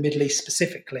general and in the Middle East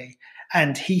specifically.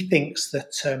 And he thinks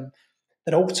that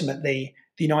ultimately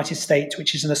the United States,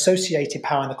 which is an associated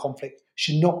power in the conflict,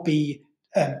 should not be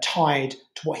tied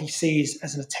to what he sees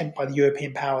as an attempt by the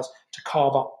European powers to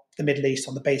carve up the Middle East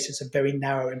on the basis of very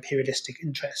narrow imperialistic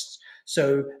interests.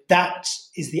 So that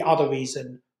is the other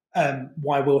reason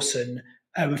why Wilson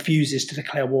refuses to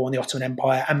declare war on the Ottoman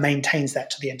Empire and maintains that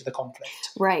to the end of the conflict.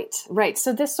 Right.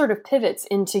 So this sort of pivots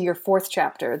into your fourth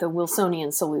chapter, the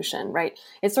Wilsonian solution, right?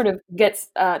 It sort of gets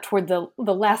toward the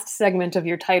last segment of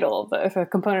your title, the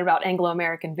component about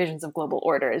Anglo-American visions of global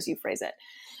order, as you phrase it.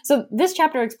 So this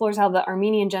chapter explores how the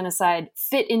Armenian genocide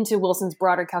fit into Wilson's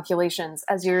broader calculations,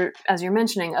 as you're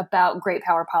mentioning, about great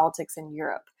power politics in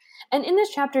Europe. And in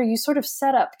this chapter, you sort of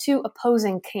set up two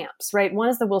opposing camps, right? One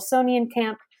is the Wilsonian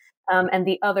camp, and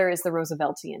the other is the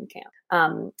Rooseveltian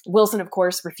camp. Wilson, of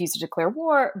course, refused to declare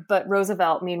war, but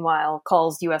Roosevelt, meanwhile,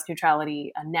 calls U.S.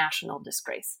 neutrality a national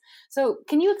disgrace. So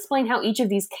can you explain how each of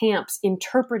these camps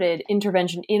interpreted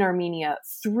intervention in Armenia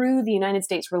through the United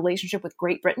States' relationship with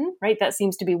Great Britain, right? That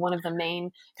seems to be one of the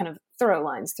main kind of thorough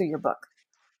lines through your book.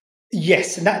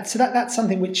 Yes, and that's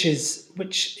something which is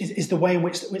the way in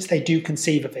which they do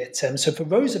conceive of it. So for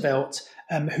Roosevelt,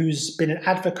 who's been an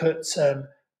advocate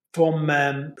from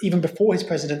even before his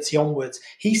presidency onwards,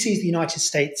 he sees the United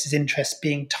States' interests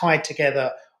being tied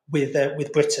together with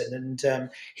Britain, and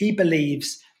he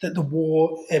believes that the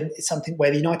war is something where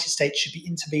the United States should be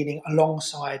intervening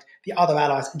alongside the other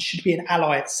allies and should be an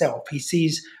ally itself. He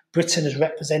sees Britain as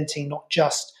representing not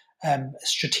just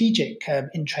strategic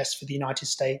interests for the United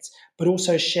States, but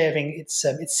also sharing its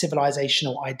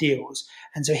civilizational ideals.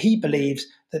 And so he believes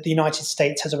that the United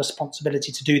States has a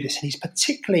responsibility to do this. And he's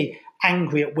particularly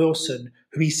angry at Wilson,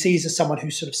 who he sees as someone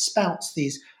who sort of spouts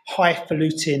these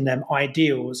highfalutin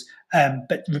ideals,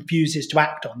 but refuses to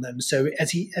act on them. So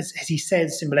as he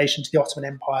says in relation to the Ottoman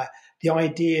Empire, the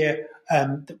idea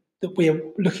that we're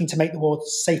looking to make the world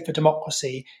safe for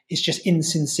democracy is just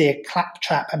insincere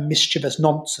claptrap and mischievous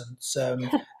nonsense,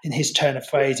 in his turn of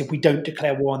phrase, if we don't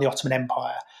declare war on the Ottoman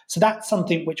Empire. So that's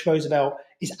something which Roosevelt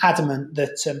is adamant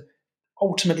that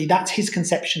ultimately that's his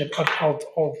conception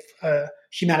of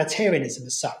humanitarianism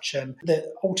as such, that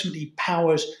ultimately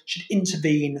powers should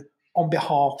intervene on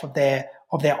behalf of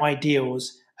their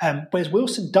ideals. Whereas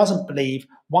Wilson doesn't believe,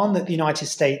 one, that the United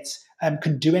States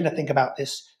can do anything about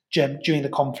this during the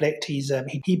conflict.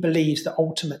 He believes that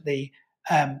ultimately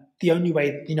the only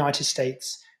way that the United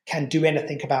States can do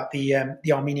anything about the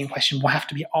Armenian question will have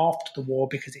to be after the war,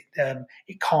 because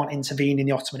it can't intervene in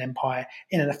the Ottoman Empire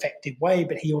in an effective way.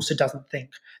 But he also doesn't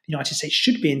think the United States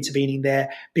should be intervening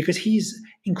there, because he's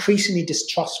increasingly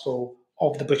distrustful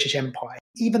of the British Empire.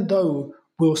 Even though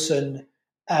Wilson,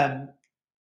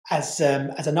 as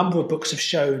a number of books have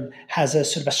shown, has a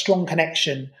sort of a strong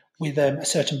connection with a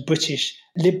certain British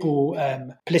liberal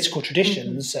political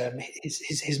traditions.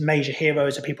 His major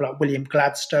heroes are people like William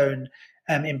Gladstone,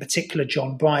 in particular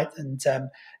John Bright, and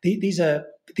these are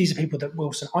people that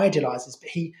Wilson idealises. But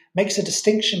he makes a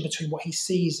distinction between what he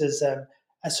sees as a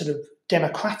sort of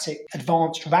democratic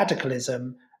advanced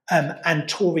radicalism and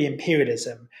Tory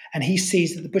imperialism. And he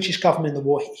sees that the British government in the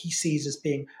war, he sees as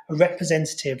being a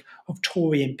representative of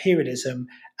Tory imperialism.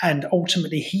 And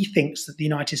ultimately, he thinks that the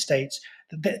United States,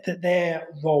 that their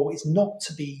role is not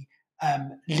to be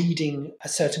leading a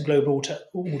certain global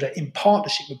order in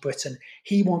partnership with Britain.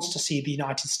 He wants to see the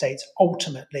United States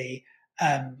ultimately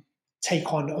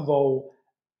take on a role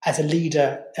as a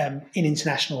leader in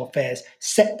international affairs,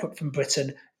 separate from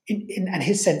Britain. And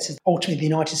his sense is ultimately the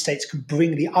United States can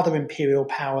bring the other imperial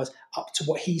powers up to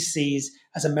what he sees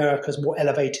as America's more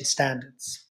elevated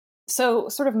standards. So,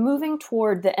 sort of moving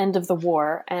toward the end of the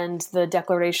war and the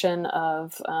declaration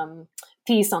of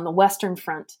peace on the Western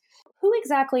Front, who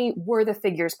exactly were the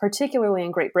figures, particularly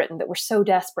in Great Britain, that were so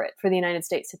desperate for the United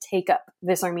States to take up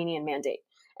this Armenian mandate?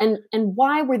 And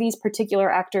why were these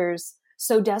particular actors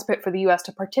so desperate for the U.S.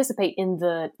 to participate in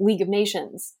the League of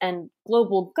Nations and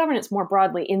global governance more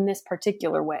broadly in this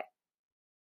particular way?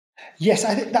 Yes,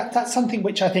 I think that's something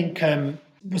which I think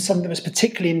was something that was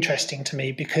particularly interesting to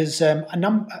me, because a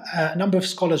number of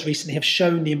scholars recently have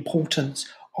shown the importance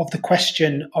of the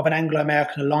question of an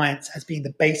Anglo-American alliance as being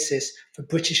the basis for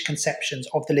British conceptions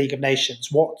of the League of Nations.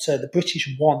 What the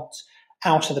British want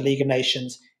out of the League of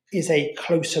Nations is a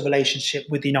closer relationship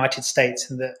with the United States,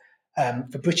 and that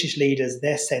for British leaders,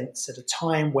 their sense at a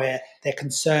time where they're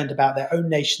concerned about their own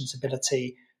nation's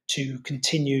ability to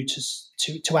continue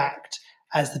to act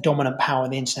as the dominant power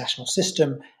in the international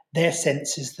system, their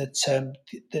sense is that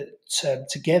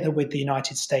together with the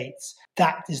United States,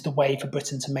 that is the way for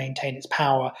Britain to maintain its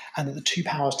power, and that the two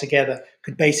powers together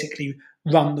could basically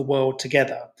run the world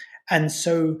together. And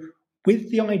so, with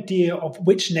the idea of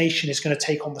which nation is going to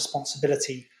take on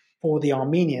responsibility for the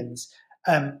Armenians,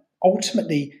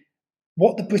 ultimately,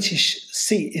 what the British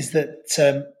see is that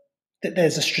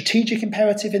there's a strategic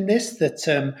imperative in this,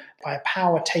 that by a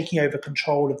power taking over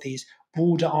control of these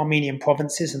broader Armenian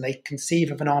provinces, and they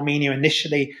conceive of an Armenia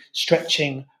initially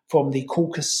stretching from the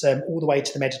Caucasus all the way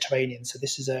to the Mediterranean. So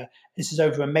this is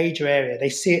over a major area. They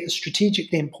see it as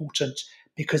strategically important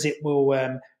because it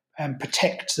will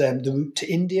protect the route to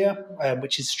India,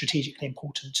 which is strategically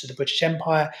important to the British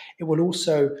Empire. It will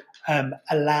also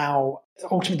allow,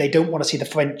 ultimately, they don't want to see the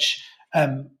French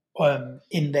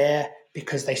in there,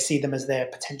 because they see them as their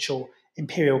potential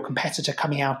imperial competitor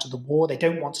coming out of the war. They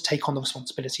don't want to take on the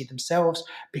responsibility themselves,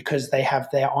 because they have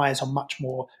their eyes on much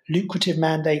more lucrative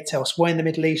mandates elsewhere in the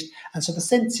Middle East. And so the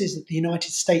sense is that the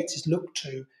United States is looked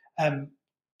to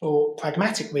for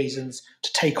pragmatic reasons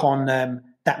to take on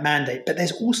that mandate. But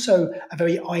there's also a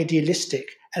very idealistic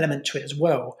element to it as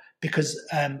well, because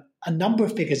a number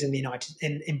of figures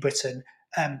in Britain,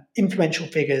 influential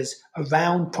figures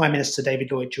around Prime Minister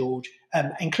David Lloyd George,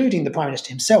 including the Prime Minister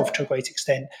himself to a great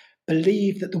extent,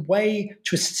 believe that the way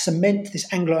to cement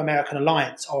this Anglo-American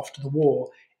alliance after the war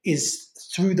is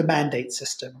through the mandate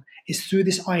system, is through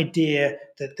this idea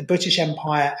that the British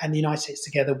Empire and the United States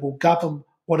together will govern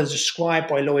what is described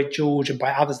by Lloyd George and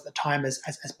by others at the time as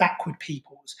backward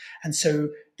peoples. And so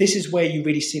this is where you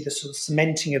really see the sort of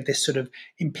cementing of this sort of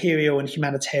imperial and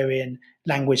humanitarian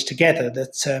language together,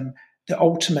 that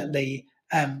ultimately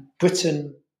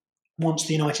Britain wants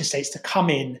the United States to come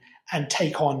in and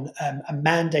take on a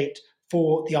mandate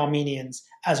for the Armenians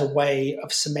as a way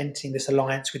of cementing this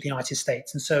alliance with the United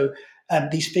States. And so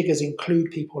these figures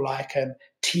include people like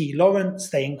T. Lawrence,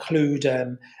 they include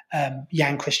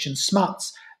Jan Christian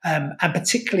Smuts, and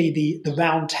particularly the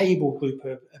round table group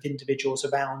of individuals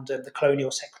around the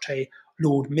Colonial Secretary,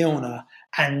 Lord Milner.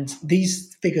 And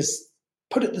these figures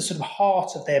put at the sort of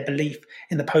heart of their belief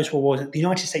in the post-war war that the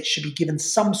United States should be given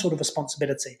some sort of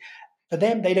responsibility. For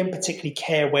them, they don't particularly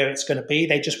care where it's going to be.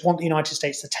 They just want the United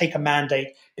States to take a mandate,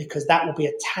 because that will be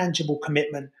a tangible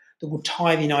commitment that will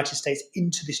tie the United States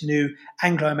into this new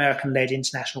Anglo-American-led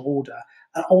international order.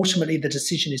 And ultimately, the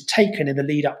decision is taken in the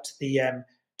lead up to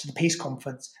the peace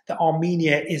conference that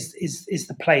Armenia is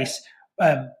the place,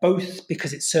 both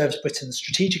because it serves Britain's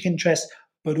strategic interests,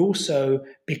 but also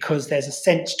because there's a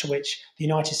sense to which the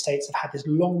United States have had this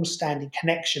long-standing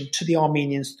connection to the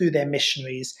Armenians through their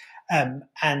missionaries,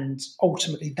 and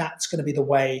ultimately that's going to be the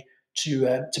way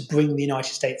to bring the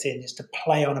United States in, is to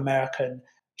play on American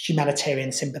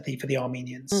humanitarian sympathy for the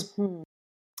Armenians. Mm-hmm.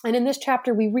 And in this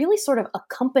chapter, we really sort of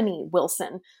accompany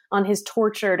Wilson on his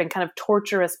tortured and kind of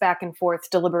torturous back and forth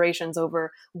deliberations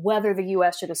over whether the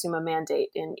U.S. should assume a mandate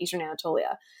in Eastern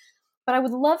Anatolia. But I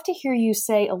would love to hear you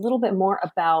say a little bit more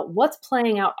about what's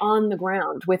playing out on the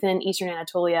ground within Eastern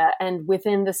Anatolia and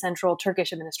within the central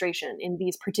Turkish administration in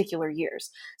these particular years.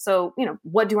 So,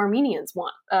 what do Armenians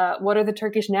want? What are the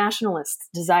Turkish nationalists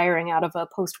desiring out of a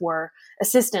post-war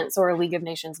assistance or a League of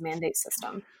Nations mandate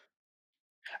system?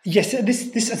 Yes,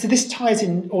 this ties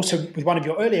in also with one of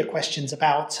your earlier questions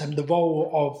about the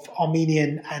role of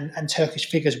Armenian and Turkish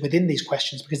figures within these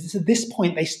questions, because at this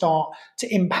point they start to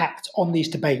impact on these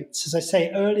debates. As I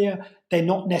say earlier, they're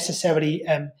not necessarily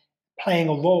playing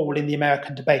a role in the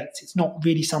American debates. It's not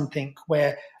really something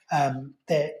where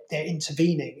they're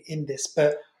intervening in this.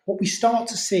 But what we start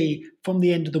to see from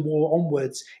the end of the war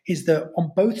onwards is that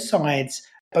on both sides,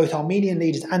 both Armenian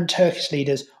leaders and Turkish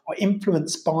leaders are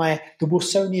influenced by the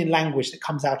Wilsonian language that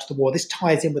comes out of the war. This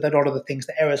ties in with a lot of the things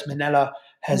that Erez Manela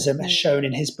has shown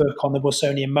in his book on the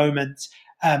Wilsonian moment.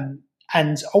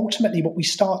 And ultimately what we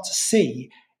start to see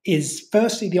is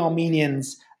firstly the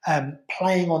Armenians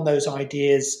playing on those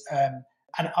ideas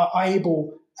and are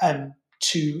able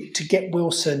to get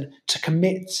Wilson to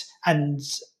commit, and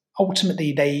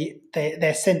ultimately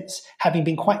their sense, having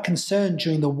been quite concerned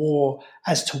during the war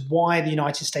as to why the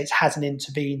United States hasn't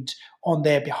intervened on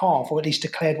their behalf, or at least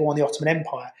declared war on the Ottoman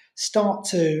Empire, start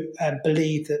to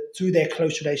believe that through their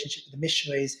close relationship with the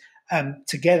missionaries,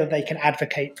 together they can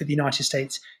advocate for the United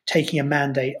States taking a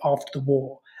mandate after the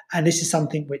war. And this is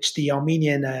something which the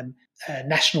Armenian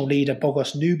national leader,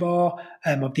 Bogos Nubar,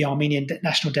 of the Armenian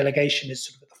national delegation, is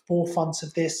sort of at the forefront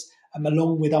of this,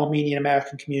 along with Armenian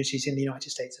American communities in the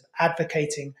United States, of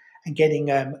advocating and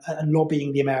getting and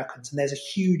lobbying the Americans. And there's a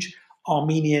huge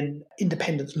Armenian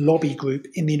independence lobby group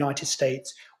in the United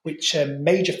States, which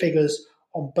major figures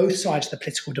on both sides of the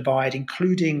political divide,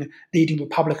 including leading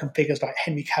Republican figures like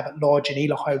Henry Cabot Lodge and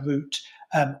Elihai Root,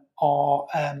 are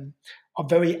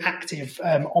very active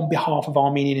on behalf of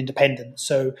Armenian independence.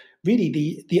 So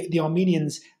really the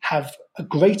Armenians have a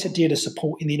greater deal of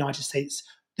support in the United States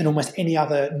than almost any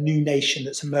other new nation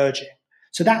that's emerging.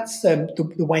 So that's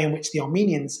the way in which the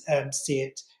Armenians see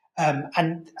it.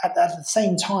 And at the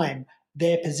same time,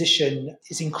 their position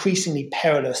is increasingly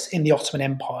perilous in the Ottoman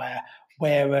Empire,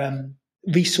 where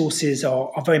resources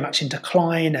are very much in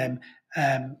decline.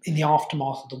 In the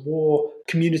aftermath of the war,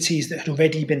 communities that had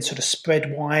already been sort of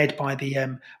spread wide by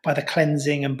the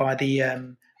cleansing and by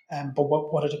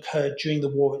what had occurred during the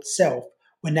war itself,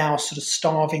 were now sort of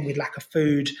starving with lack of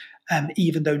food.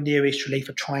 Even though Near East Relief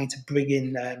are trying to bring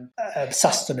in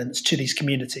sustenance to these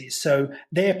communities. So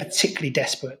they're particularly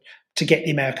desperate to get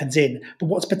the Americans in. But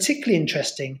what's particularly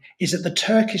interesting is that the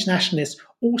Turkish nationalists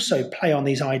also play on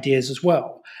these ideas as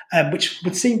well, which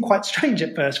would seem quite strange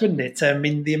at first, wouldn't it? I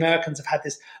mean, the Americans have had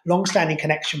this long-standing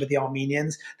connection with the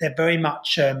Armenians. They're very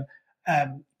much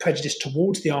prejudiced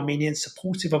towards the Armenians,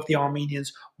 supportive of the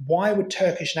Armenians. Why would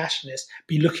Turkish nationalists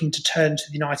be looking to turn to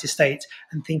the United States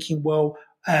and thinking, well,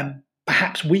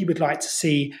 perhaps we would like to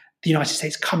see the United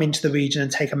States come into the region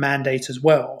and take a mandate as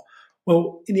well?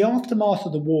 Well, in the aftermath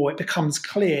of the war, it becomes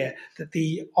clear that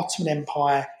the Ottoman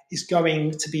Empire is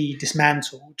going to be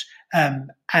dismantled,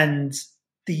 and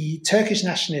the Turkish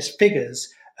nationalist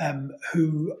figures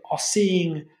who are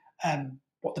seeing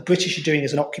what the British are doing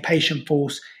as an occupation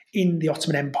force in the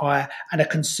Ottoman Empire and are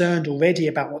concerned already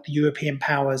about what the European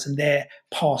powers and their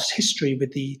past history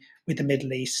with the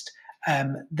Middle East.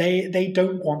 They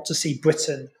don't want to see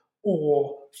Britain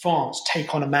or France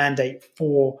take on a mandate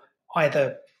for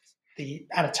either the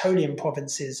Anatolian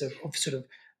provinces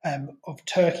of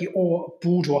Turkey or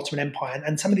broader Ottoman Empire.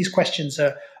 And some of these questions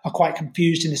are quite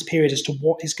confused in this period as to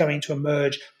what is going to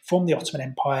emerge from the Ottoman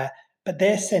Empire. But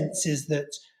their sense is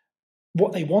that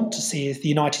what they want to see is the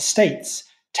United States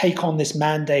take on this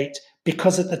mandate,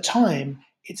 because at the time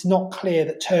it's not clear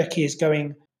that Turkey is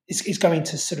going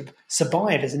to sort of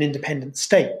survive as an independent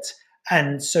state.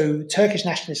 And so Turkish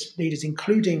nationalist leaders,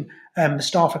 including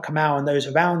Mustafa Kemal and those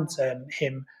around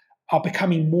him, are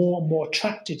becoming more and more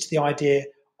attracted to the idea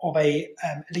of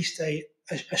at least a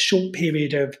short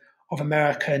period of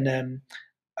American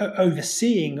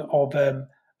overseeing of,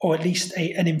 or at least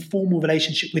an informal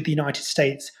relationship with the United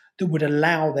States that would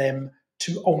allow them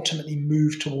to ultimately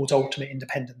move towards ultimate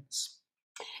independence.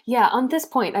 Yeah, on this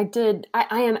point, I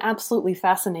am absolutely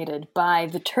fascinated by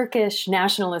the Turkish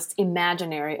nationalist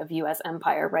imaginary of U.S.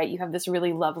 empire, right? You have this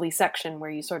really lovely section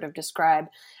where you sort of describe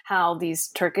how these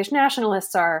Turkish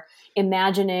nationalists are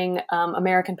imagining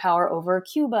American power over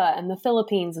Cuba and the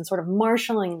Philippines and sort of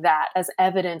marshaling that as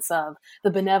evidence of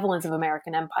the benevolence of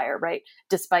American empire, right?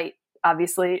 Despite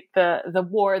obviously the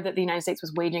war that the United States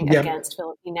was waging Yeah. against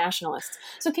Philippine nationalists.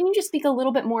 So can you just speak a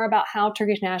little bit more about how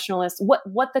Turkish nationalists,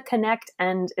 what the connect,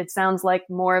 and it sounds like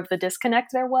more of the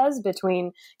disconnect there was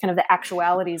between kind of the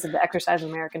actualities of the exercise of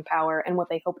American power and what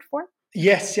they hoped for?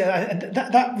 Yes, yeah, and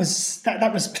that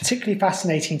was particularly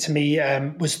fascinating to me.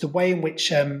 Was the way in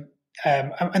which, and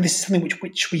this is something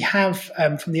which we have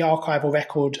from the archival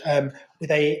record with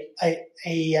a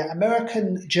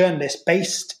American journalist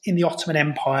based in the Ottoman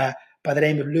Empire by the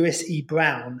name of Louis E.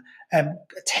 Brown,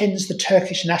 attends the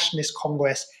Turkish Nationalist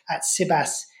Congress at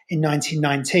Sivas in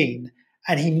 1919,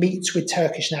 and he meets with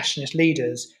Turkish nationalist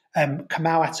leaders,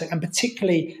 Kemal Atatürk, and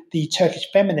particularly the Turkish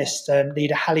feminist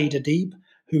leader Halide Edip,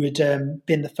 who had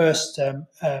been the first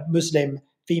Muslim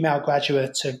female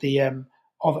graduate of the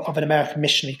of an American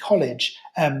missionary college.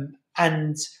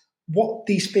 And what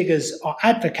these figures are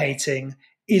advocating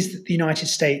is that the United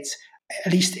States,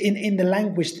 at least in the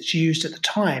language that's used at the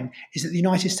time, is that the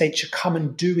United States should come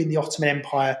and do in the Ottoman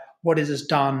Empire what it has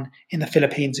done in the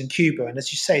Philippines and Cuba. And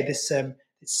as you say, this it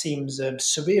seems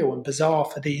surreal and bizarre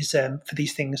for these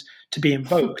things to be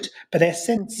invoked. But their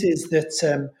sense is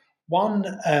that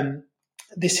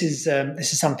this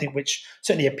is something which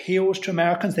certainly appeals to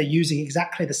Americans. They're using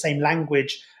exactly the same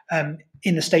language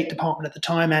in the State Department at the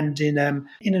time and in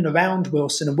and around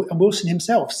Wilson. And Wilson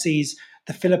himself sees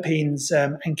the Philippines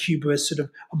and Cuba as sort of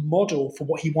a model for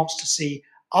what he wants to see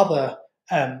other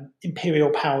imperial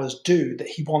powers do, that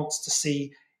he wants to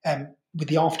see with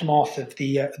the aftermath of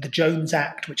the Jones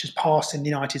Act, which has passed in the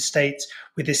United States,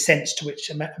 with this sense to which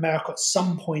America at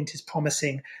some point is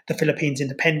promising the Philippines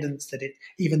independence, that it,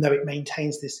 even though it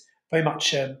maintains this very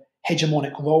much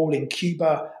hegemonic role in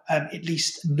Cuba, at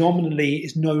least nominally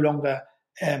is no longer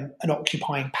an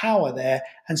occupying power there.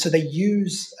 And so they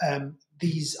use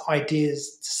these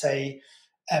ideas to say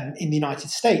in the United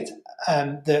States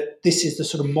that this is the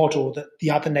sort of model that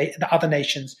the other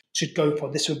nations should go for.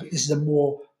 This is a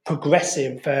more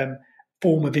progressive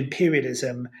form of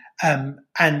imperialism, and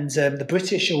the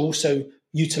British are also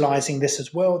utilising this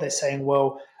as well. They're saying,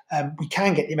 well, we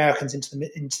can get the Americans into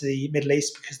the Middle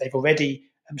East because they've already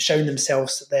shown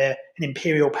themselves that they're an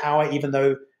imperial power, even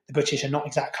though the British are not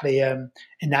exactly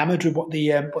enamoured with what the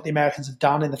Americans have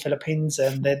done in the Philippines.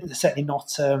 They're certainly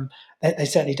not. They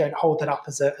certainly don't hold that up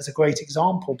as a great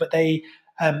example. But they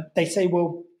say,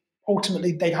 well,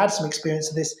 ultimately they've had some experience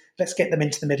of this. Let's get them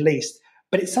into the Middle East.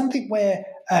 But it's something where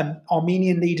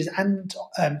Armenian leaders and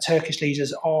Turkish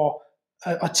leaders are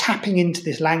tapping into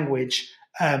this language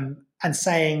and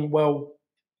saying, well,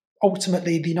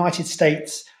 ultimately the United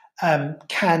States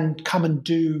can come and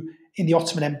do in the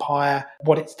Ottoman Empire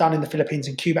what it's done in the Philippines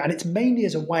and Cuba. And it's mainly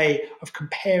as a way of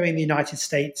comparing the United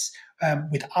States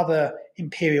with other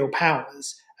imperial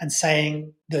powers and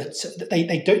saying that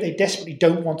they desperately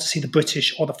don't want to see the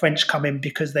British or the French come in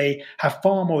because they have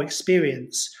far more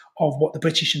experience of what the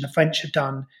British and the French have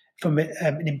done from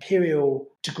an imperial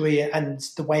degree, and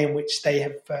the way in which they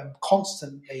have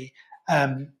constantly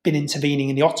been intervening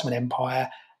in the Ottoman Empire.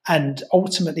 And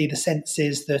ultimately, the sense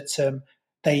is that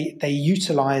they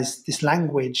utilise this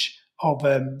language of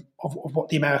what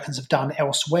the Americans have done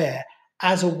elsewhere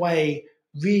as a way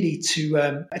really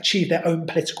to achieve their own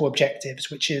political objectives,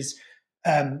 which is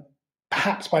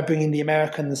perhaps by bringing the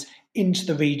Americans into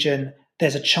the region,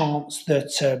 there's a chance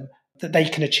that that they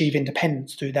can achieve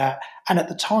independence through that. And at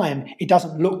the time, it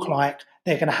doesn't look like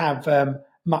they're going to have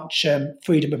much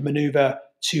freedom of manoeuvre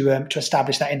to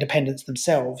establish that independence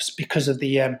themselves because of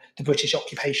the British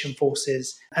occupation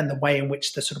forces and the way in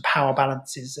which the sort of power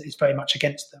balance is very much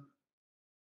against them.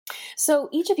 So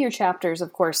each of your chapters,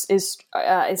 of course, is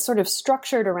sort of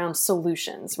structured around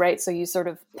solutions, right? So you sort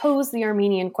of pose the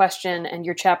Armenian question and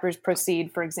your chapters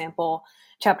proceed. For example,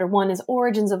 chapter 1 is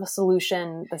origins of a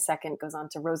solution. The second goes on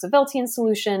to Rooseveltian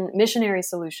solution, missionary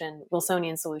solution,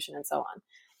 Wilsonian solution, and so on.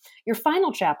 Your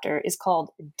final chapter is called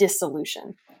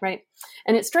dissolution, right?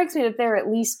 And it strikes me that there are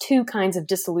at least two kinds of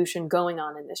dissolution going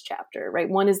on in this chapter, right?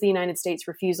 One is the United States'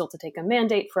 refusal to take a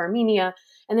mandate for Armenia,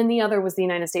 and then the other was the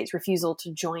United States' refusal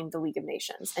to join the League of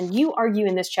Nations. And you argue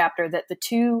in this chapter that the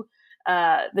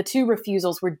two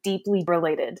refusals were deeply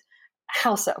related.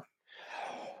 How so?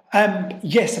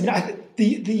 Yes, I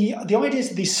mean the ideas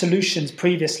of these solutions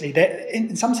previously,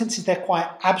 in some senses they're quite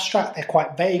abstract, they're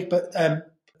quite vague, but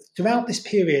throughout this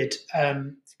period,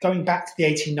 going back to the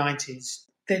 1890s,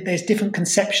 there's different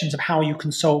conceptions of how you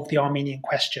can solve the Armenian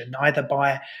question, either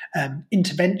by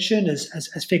intervention,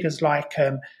 as figures like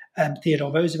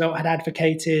Theodore Roosevelt had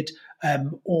advocated,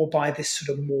 or by this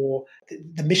sort of more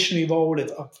the missionary role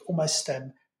of almost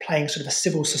playing sort of a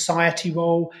civil society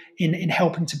role in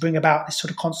helping to bring about this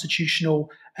sort of constitutional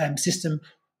system,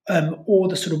 or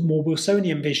the sort of more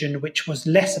Wilsonian vision, which was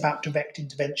less about direct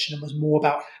intervention and was more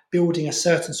about building a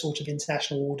certain sort of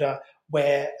international order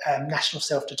where national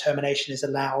self-determination is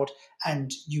allowed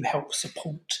and you help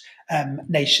support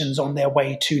nations on their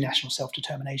way to national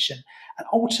self-determination. And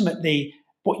ultimately,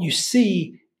 what you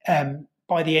see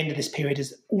by the end of this period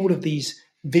is all of these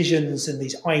visions and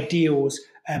these ideals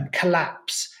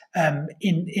collapse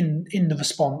in the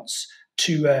response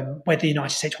to whether the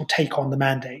United States will take on the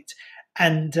mandate.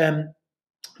 And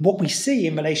what we see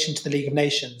in relation to the League of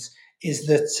Nations is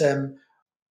that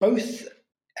both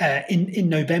in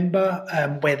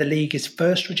November, where the League is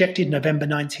first rejected, November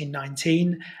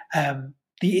 1919,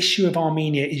 the issue of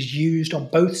Armenia is used on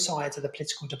both sides of the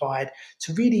political divide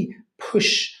to really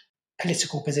push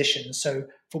political positions. So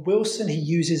for Wilson, he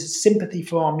uses sympathy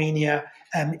for Armenia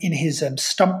in his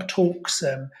stump talks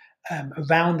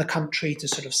around the country to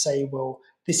sort of say, well,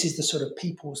 this is the sort of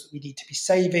peoples that we need to be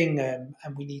saving, and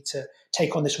we need to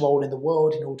take on this role in the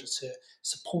world in order to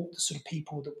support the sort of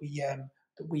people that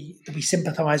we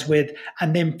sympathise with.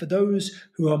 And then for those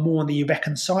who are more on the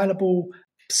irreconcilable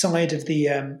side of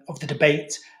the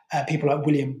debate, people like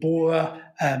William Borer,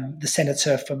 the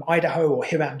senator from Idaho, or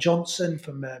Hiram Johnson,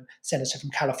 senator from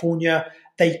California,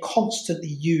 they constantly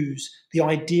use the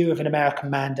idea of an American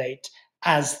mandate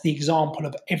as the example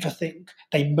of everything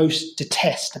they most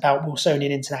detest about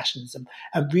Wilsonian internationalism.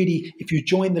 And really, if you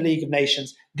join the League of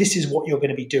Nations, this is what you're going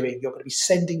to be doing. You're going to be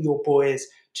sending your boys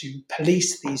to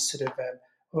police these sort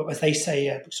of, as they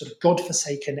say, sort of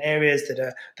godforsaken areas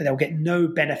that they'll get no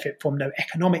benefit from, no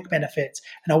economic benefit,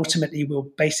 and ultimately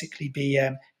will basically be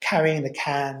carrying the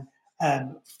can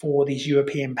for these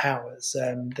European powers.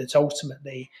 That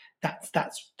ultimately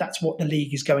that's what the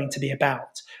League is going to be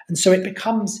about, and so it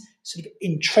becomes sort of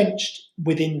entrenched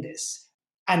within this,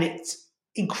 and it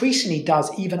increasingly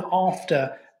does even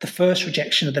after the first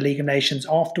rejection of the League of Nations,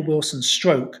 after Wilson's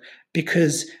stroke,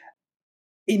 because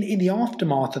in the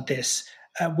aftermath of this,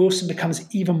 Wilson becomes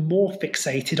even more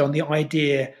fixated on the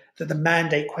idea that the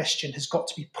mandate question has got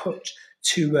to be put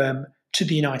to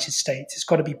the United States. It's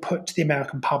got to be put to the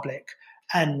American public,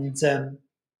 and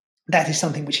that is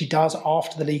something which he does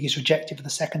after the League is rejected for the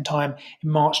second time in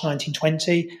March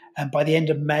 1920. And by the end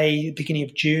of May, beginning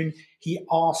of June, he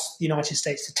asks the United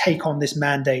States to take on this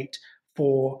mandate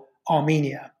for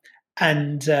Armenia.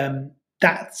 And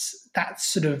that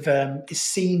sort of is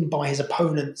seen by his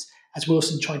opponents as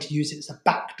Wilson trying to use it as a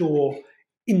backdoor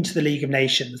into the League of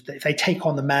Nations, that if they take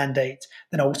on the mandate,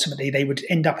 then ultimately they would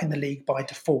end up in the League by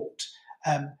default.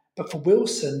 But for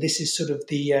Wilson, this is sort of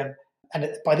the... and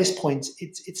by this point,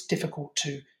 it's difficult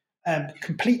to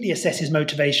completely assess his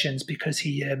motivations, because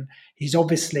he's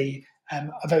obviously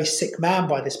a very sick man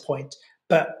by this point.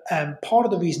 But part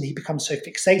of the reason he becomes so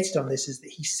fixated on this is that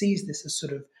he sees this as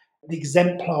sort of the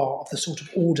exemplar of the sort of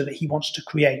order that he wants to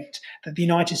create, that the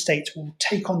United States will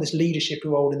take on this leadership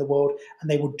role in the world, and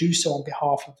they will do so on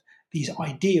behalf of these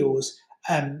ideals,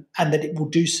 and that it will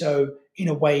do so in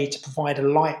a way to provide a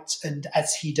light. And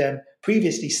as he'd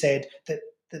previously said, that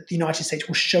the United States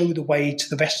will show the way to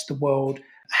the rest of the world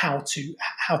how to,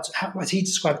 as he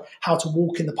described, how to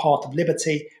walk in the path of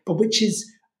liberty, but which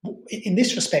is, in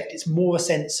this respect, it's more a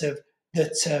sense of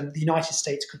that the United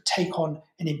States could take on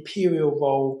an imperial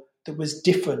role that was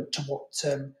different to what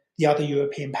the other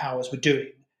European powers were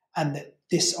doing, and that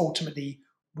this ultimately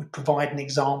would provide an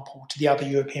example to the other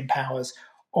European powers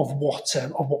of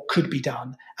what could be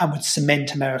done, and would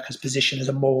cement America's position as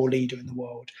a moral leader in the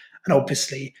world. And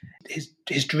obviously,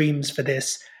 his dreams for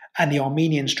this and the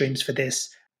Armenians' dreams for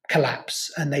this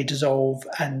collapse, and they dissolve,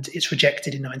 and it's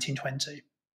rejected in 1920.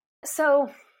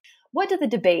 So, what do the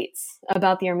debates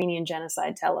about the Armenian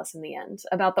genocide tell us in the end,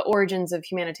 about the origins of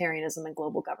humanitarianism and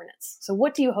global governance? So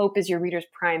what do you hope is your reader's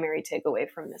primary takeaway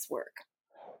from this work?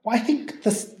 Well, I think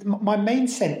my main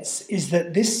sense is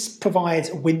that this provides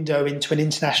a window into an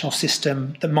international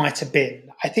system that might have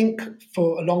been. I think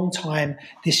for a long time,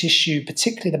 this issue,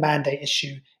 particularly the mandate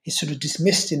issue, is sort of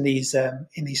dismissed in these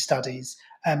studies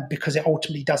because it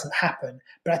ultimately doesn't happen.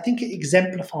 But I think it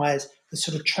exemplifies the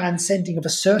sort of transcending of a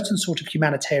certain sort of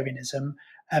humanitarianism.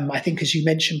 I think, as you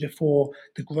mentioned before,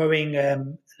 the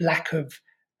growing lack of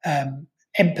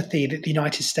empathy that the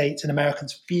United States and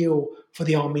Americans feel for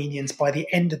the Armenians by the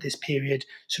end of this period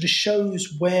sort of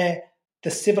shows where the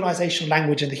civilizational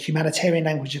language and the humanitarian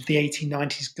language of the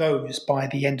 1890s goes by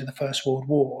the end of the First World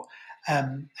War.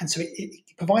 And so it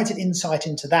provides an insight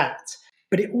into that,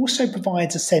 but it also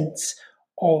provides a sense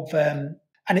of, and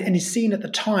is seen at the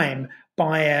time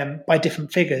by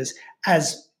different figures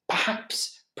as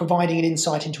perhaps providing an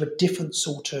insight into a different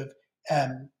sort of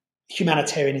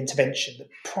humanitarian intervention. That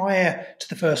prior to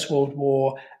the First World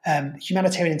War,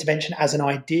 humanitarian intervention as an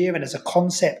idea and as a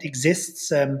concept exists,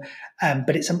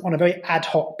 but it's on a very ad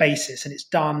hoc basis, and it's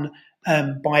done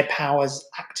by powers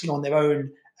acting on their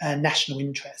own national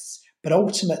interests. But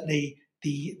ultimately,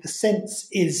 the sense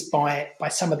is by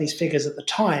some of these figures at the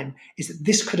time is that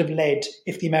this could have led,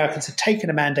 if the Americans had taken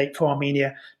a mandate for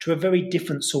Armenia, to a very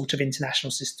different sort of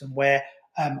international system where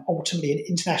ultimately an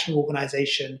international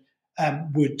organization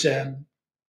would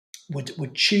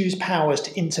choose powers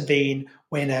to intervene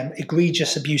when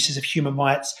egregious abuses of human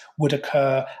rights would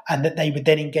occur, and that they would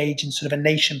then engage in sort of a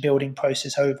nation-building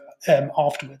process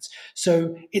afterwards.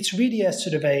 So it's really a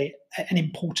sort of an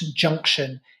important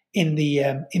junction in the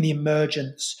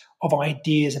emergence of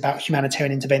ideas about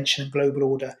humanitarian intervention and global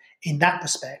order in that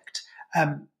respect.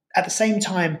 At the same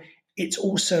time, it's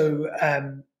also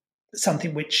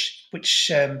something which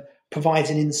provides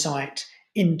an insight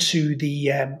into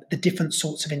the different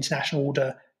sorts of international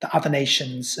order that other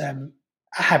nations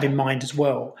have in mind as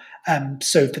well.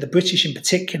 So for the British in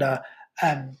particular,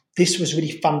 this was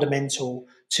really fundamental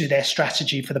to their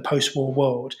strategy for the post-war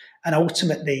world. And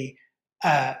ultimately,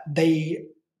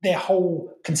 their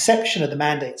whole conception of the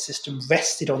mandate system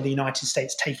rested on the United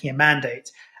States taking a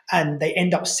mandate. And they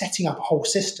end up setting up a whole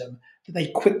system that they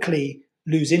quickly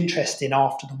lose interest in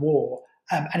after the war.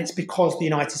 And it's because the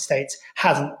United States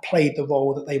hasn't played the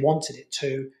role that they wanted it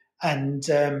to. And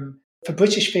for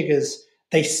British figures,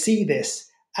 they see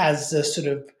this as a sort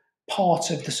of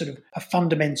part of the sort of a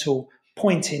fundamental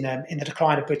point in the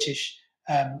decline of British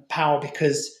power,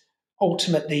 because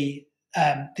ultimately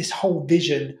this whole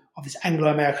vision of this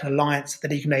Anglo-American alliance that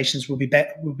the League of Nations will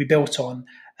be built on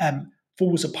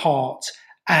falls apart,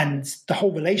 and the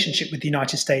whole relationship with the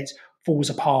United States falls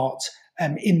apart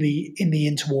in the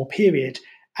interwar period.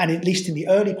 And at least in the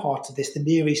early part of this, the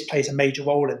Near East plays a major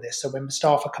role in this. So when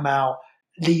Mustafa Kemal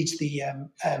leads the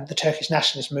Turkish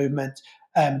nationalist movement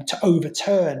to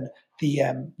overturn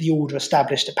the order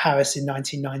established at Paris in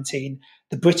 1919,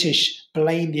 the British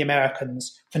blame the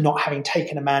Americans for not having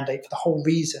taken a mandate for the whole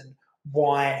reason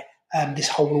why this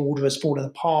whole order has fallen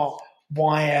apart,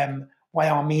 why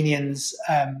Armenians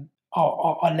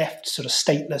are left sort of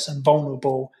stateless and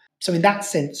vulnerable. So in that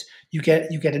sense, you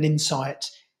get an insight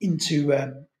into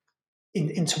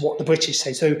what the British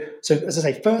say. So as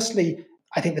I say, firstly,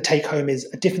 I think the take home is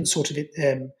a different sort of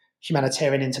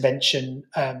humanitarian intervention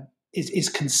is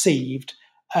conceived.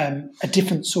 A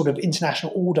different sort of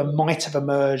international order might have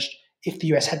emerged if the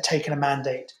US had taken a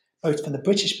mandate, both from the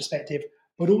British perspective,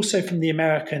 but also from the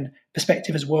American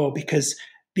perspective as well, because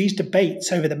these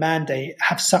debates over the mandate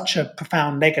have such a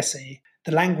profound legacy.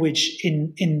 The language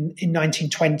in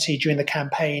 1920 during the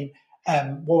campaign,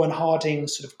 Warren Harding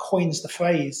sort of coins the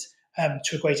phrase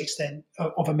to a great extent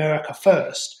of America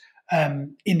first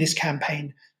in this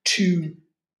campaign to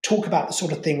talk about the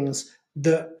sort of things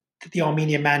that the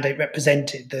Armenian mandate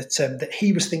represented,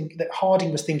 that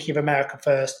Harding was thinking of America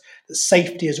first, that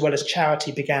safety as well as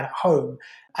charity began at home,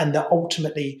 and that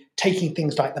ultimately taking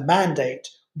things like the mandate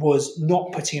was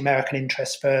not putting American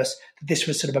interests first, that this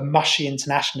was sort of a mushy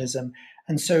internationalism.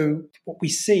 And so what we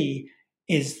see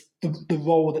is the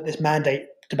role that this mandate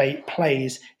debate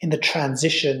plays in the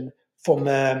transition from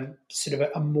sort of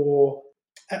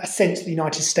a sense that the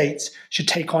United States should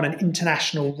take on an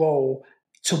international role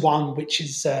to one which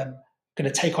is going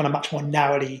to take on a much more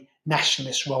narrowly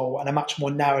nationalist role and a much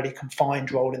more narrowly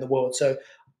confined role in the world. So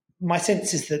my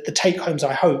sense is that the take-homes,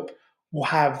 I hope,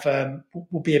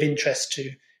 will be of interest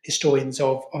to historians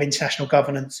of international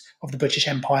governance of the British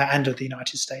Empire and of the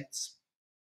United States.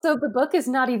 So the book is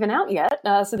not even out yet,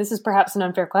 so this is perhaps an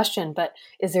unfair question, but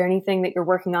is there anything that you're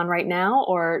working on right now,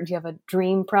 or do you have a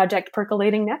dream project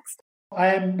percolating next?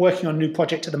 I am working on a new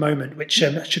project at the moment, which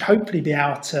should hopefully be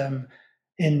out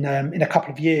in a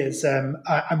couple of years.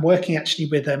 I'm working actually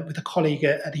with a colleague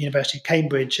at the University of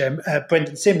Cambridge,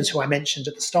 Brendan Simmons, who I mentioned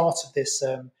at the start of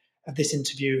this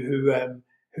interview,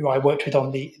 who I worked with on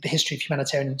the History of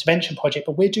Humanitarian Intervention project.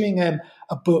 But we're doing a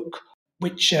book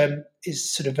which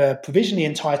is sort of provisionally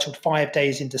entitled 5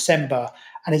 Days in December,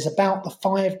 and is about the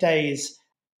 5 days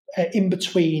in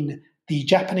between the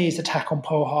Japanese attack on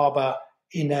Pearl Harbor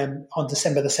on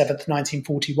December the 7th,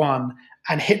 1941,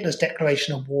 and Hitler's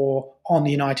declaration of war on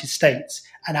the United States.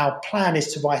 And our plan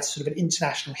is to write sort of an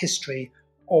international history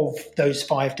of those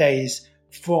 5 days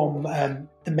from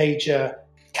the major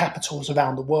capitals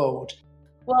around the world.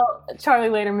 Well, Charlie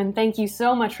Laterman, thank you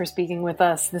so much for speaking with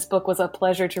us. This book was a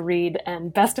pleasure to read,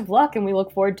 and best of luck, and we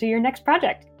look forward to your next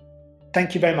project.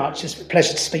 Thank you very much. It's a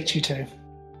pleasure to speak to you too.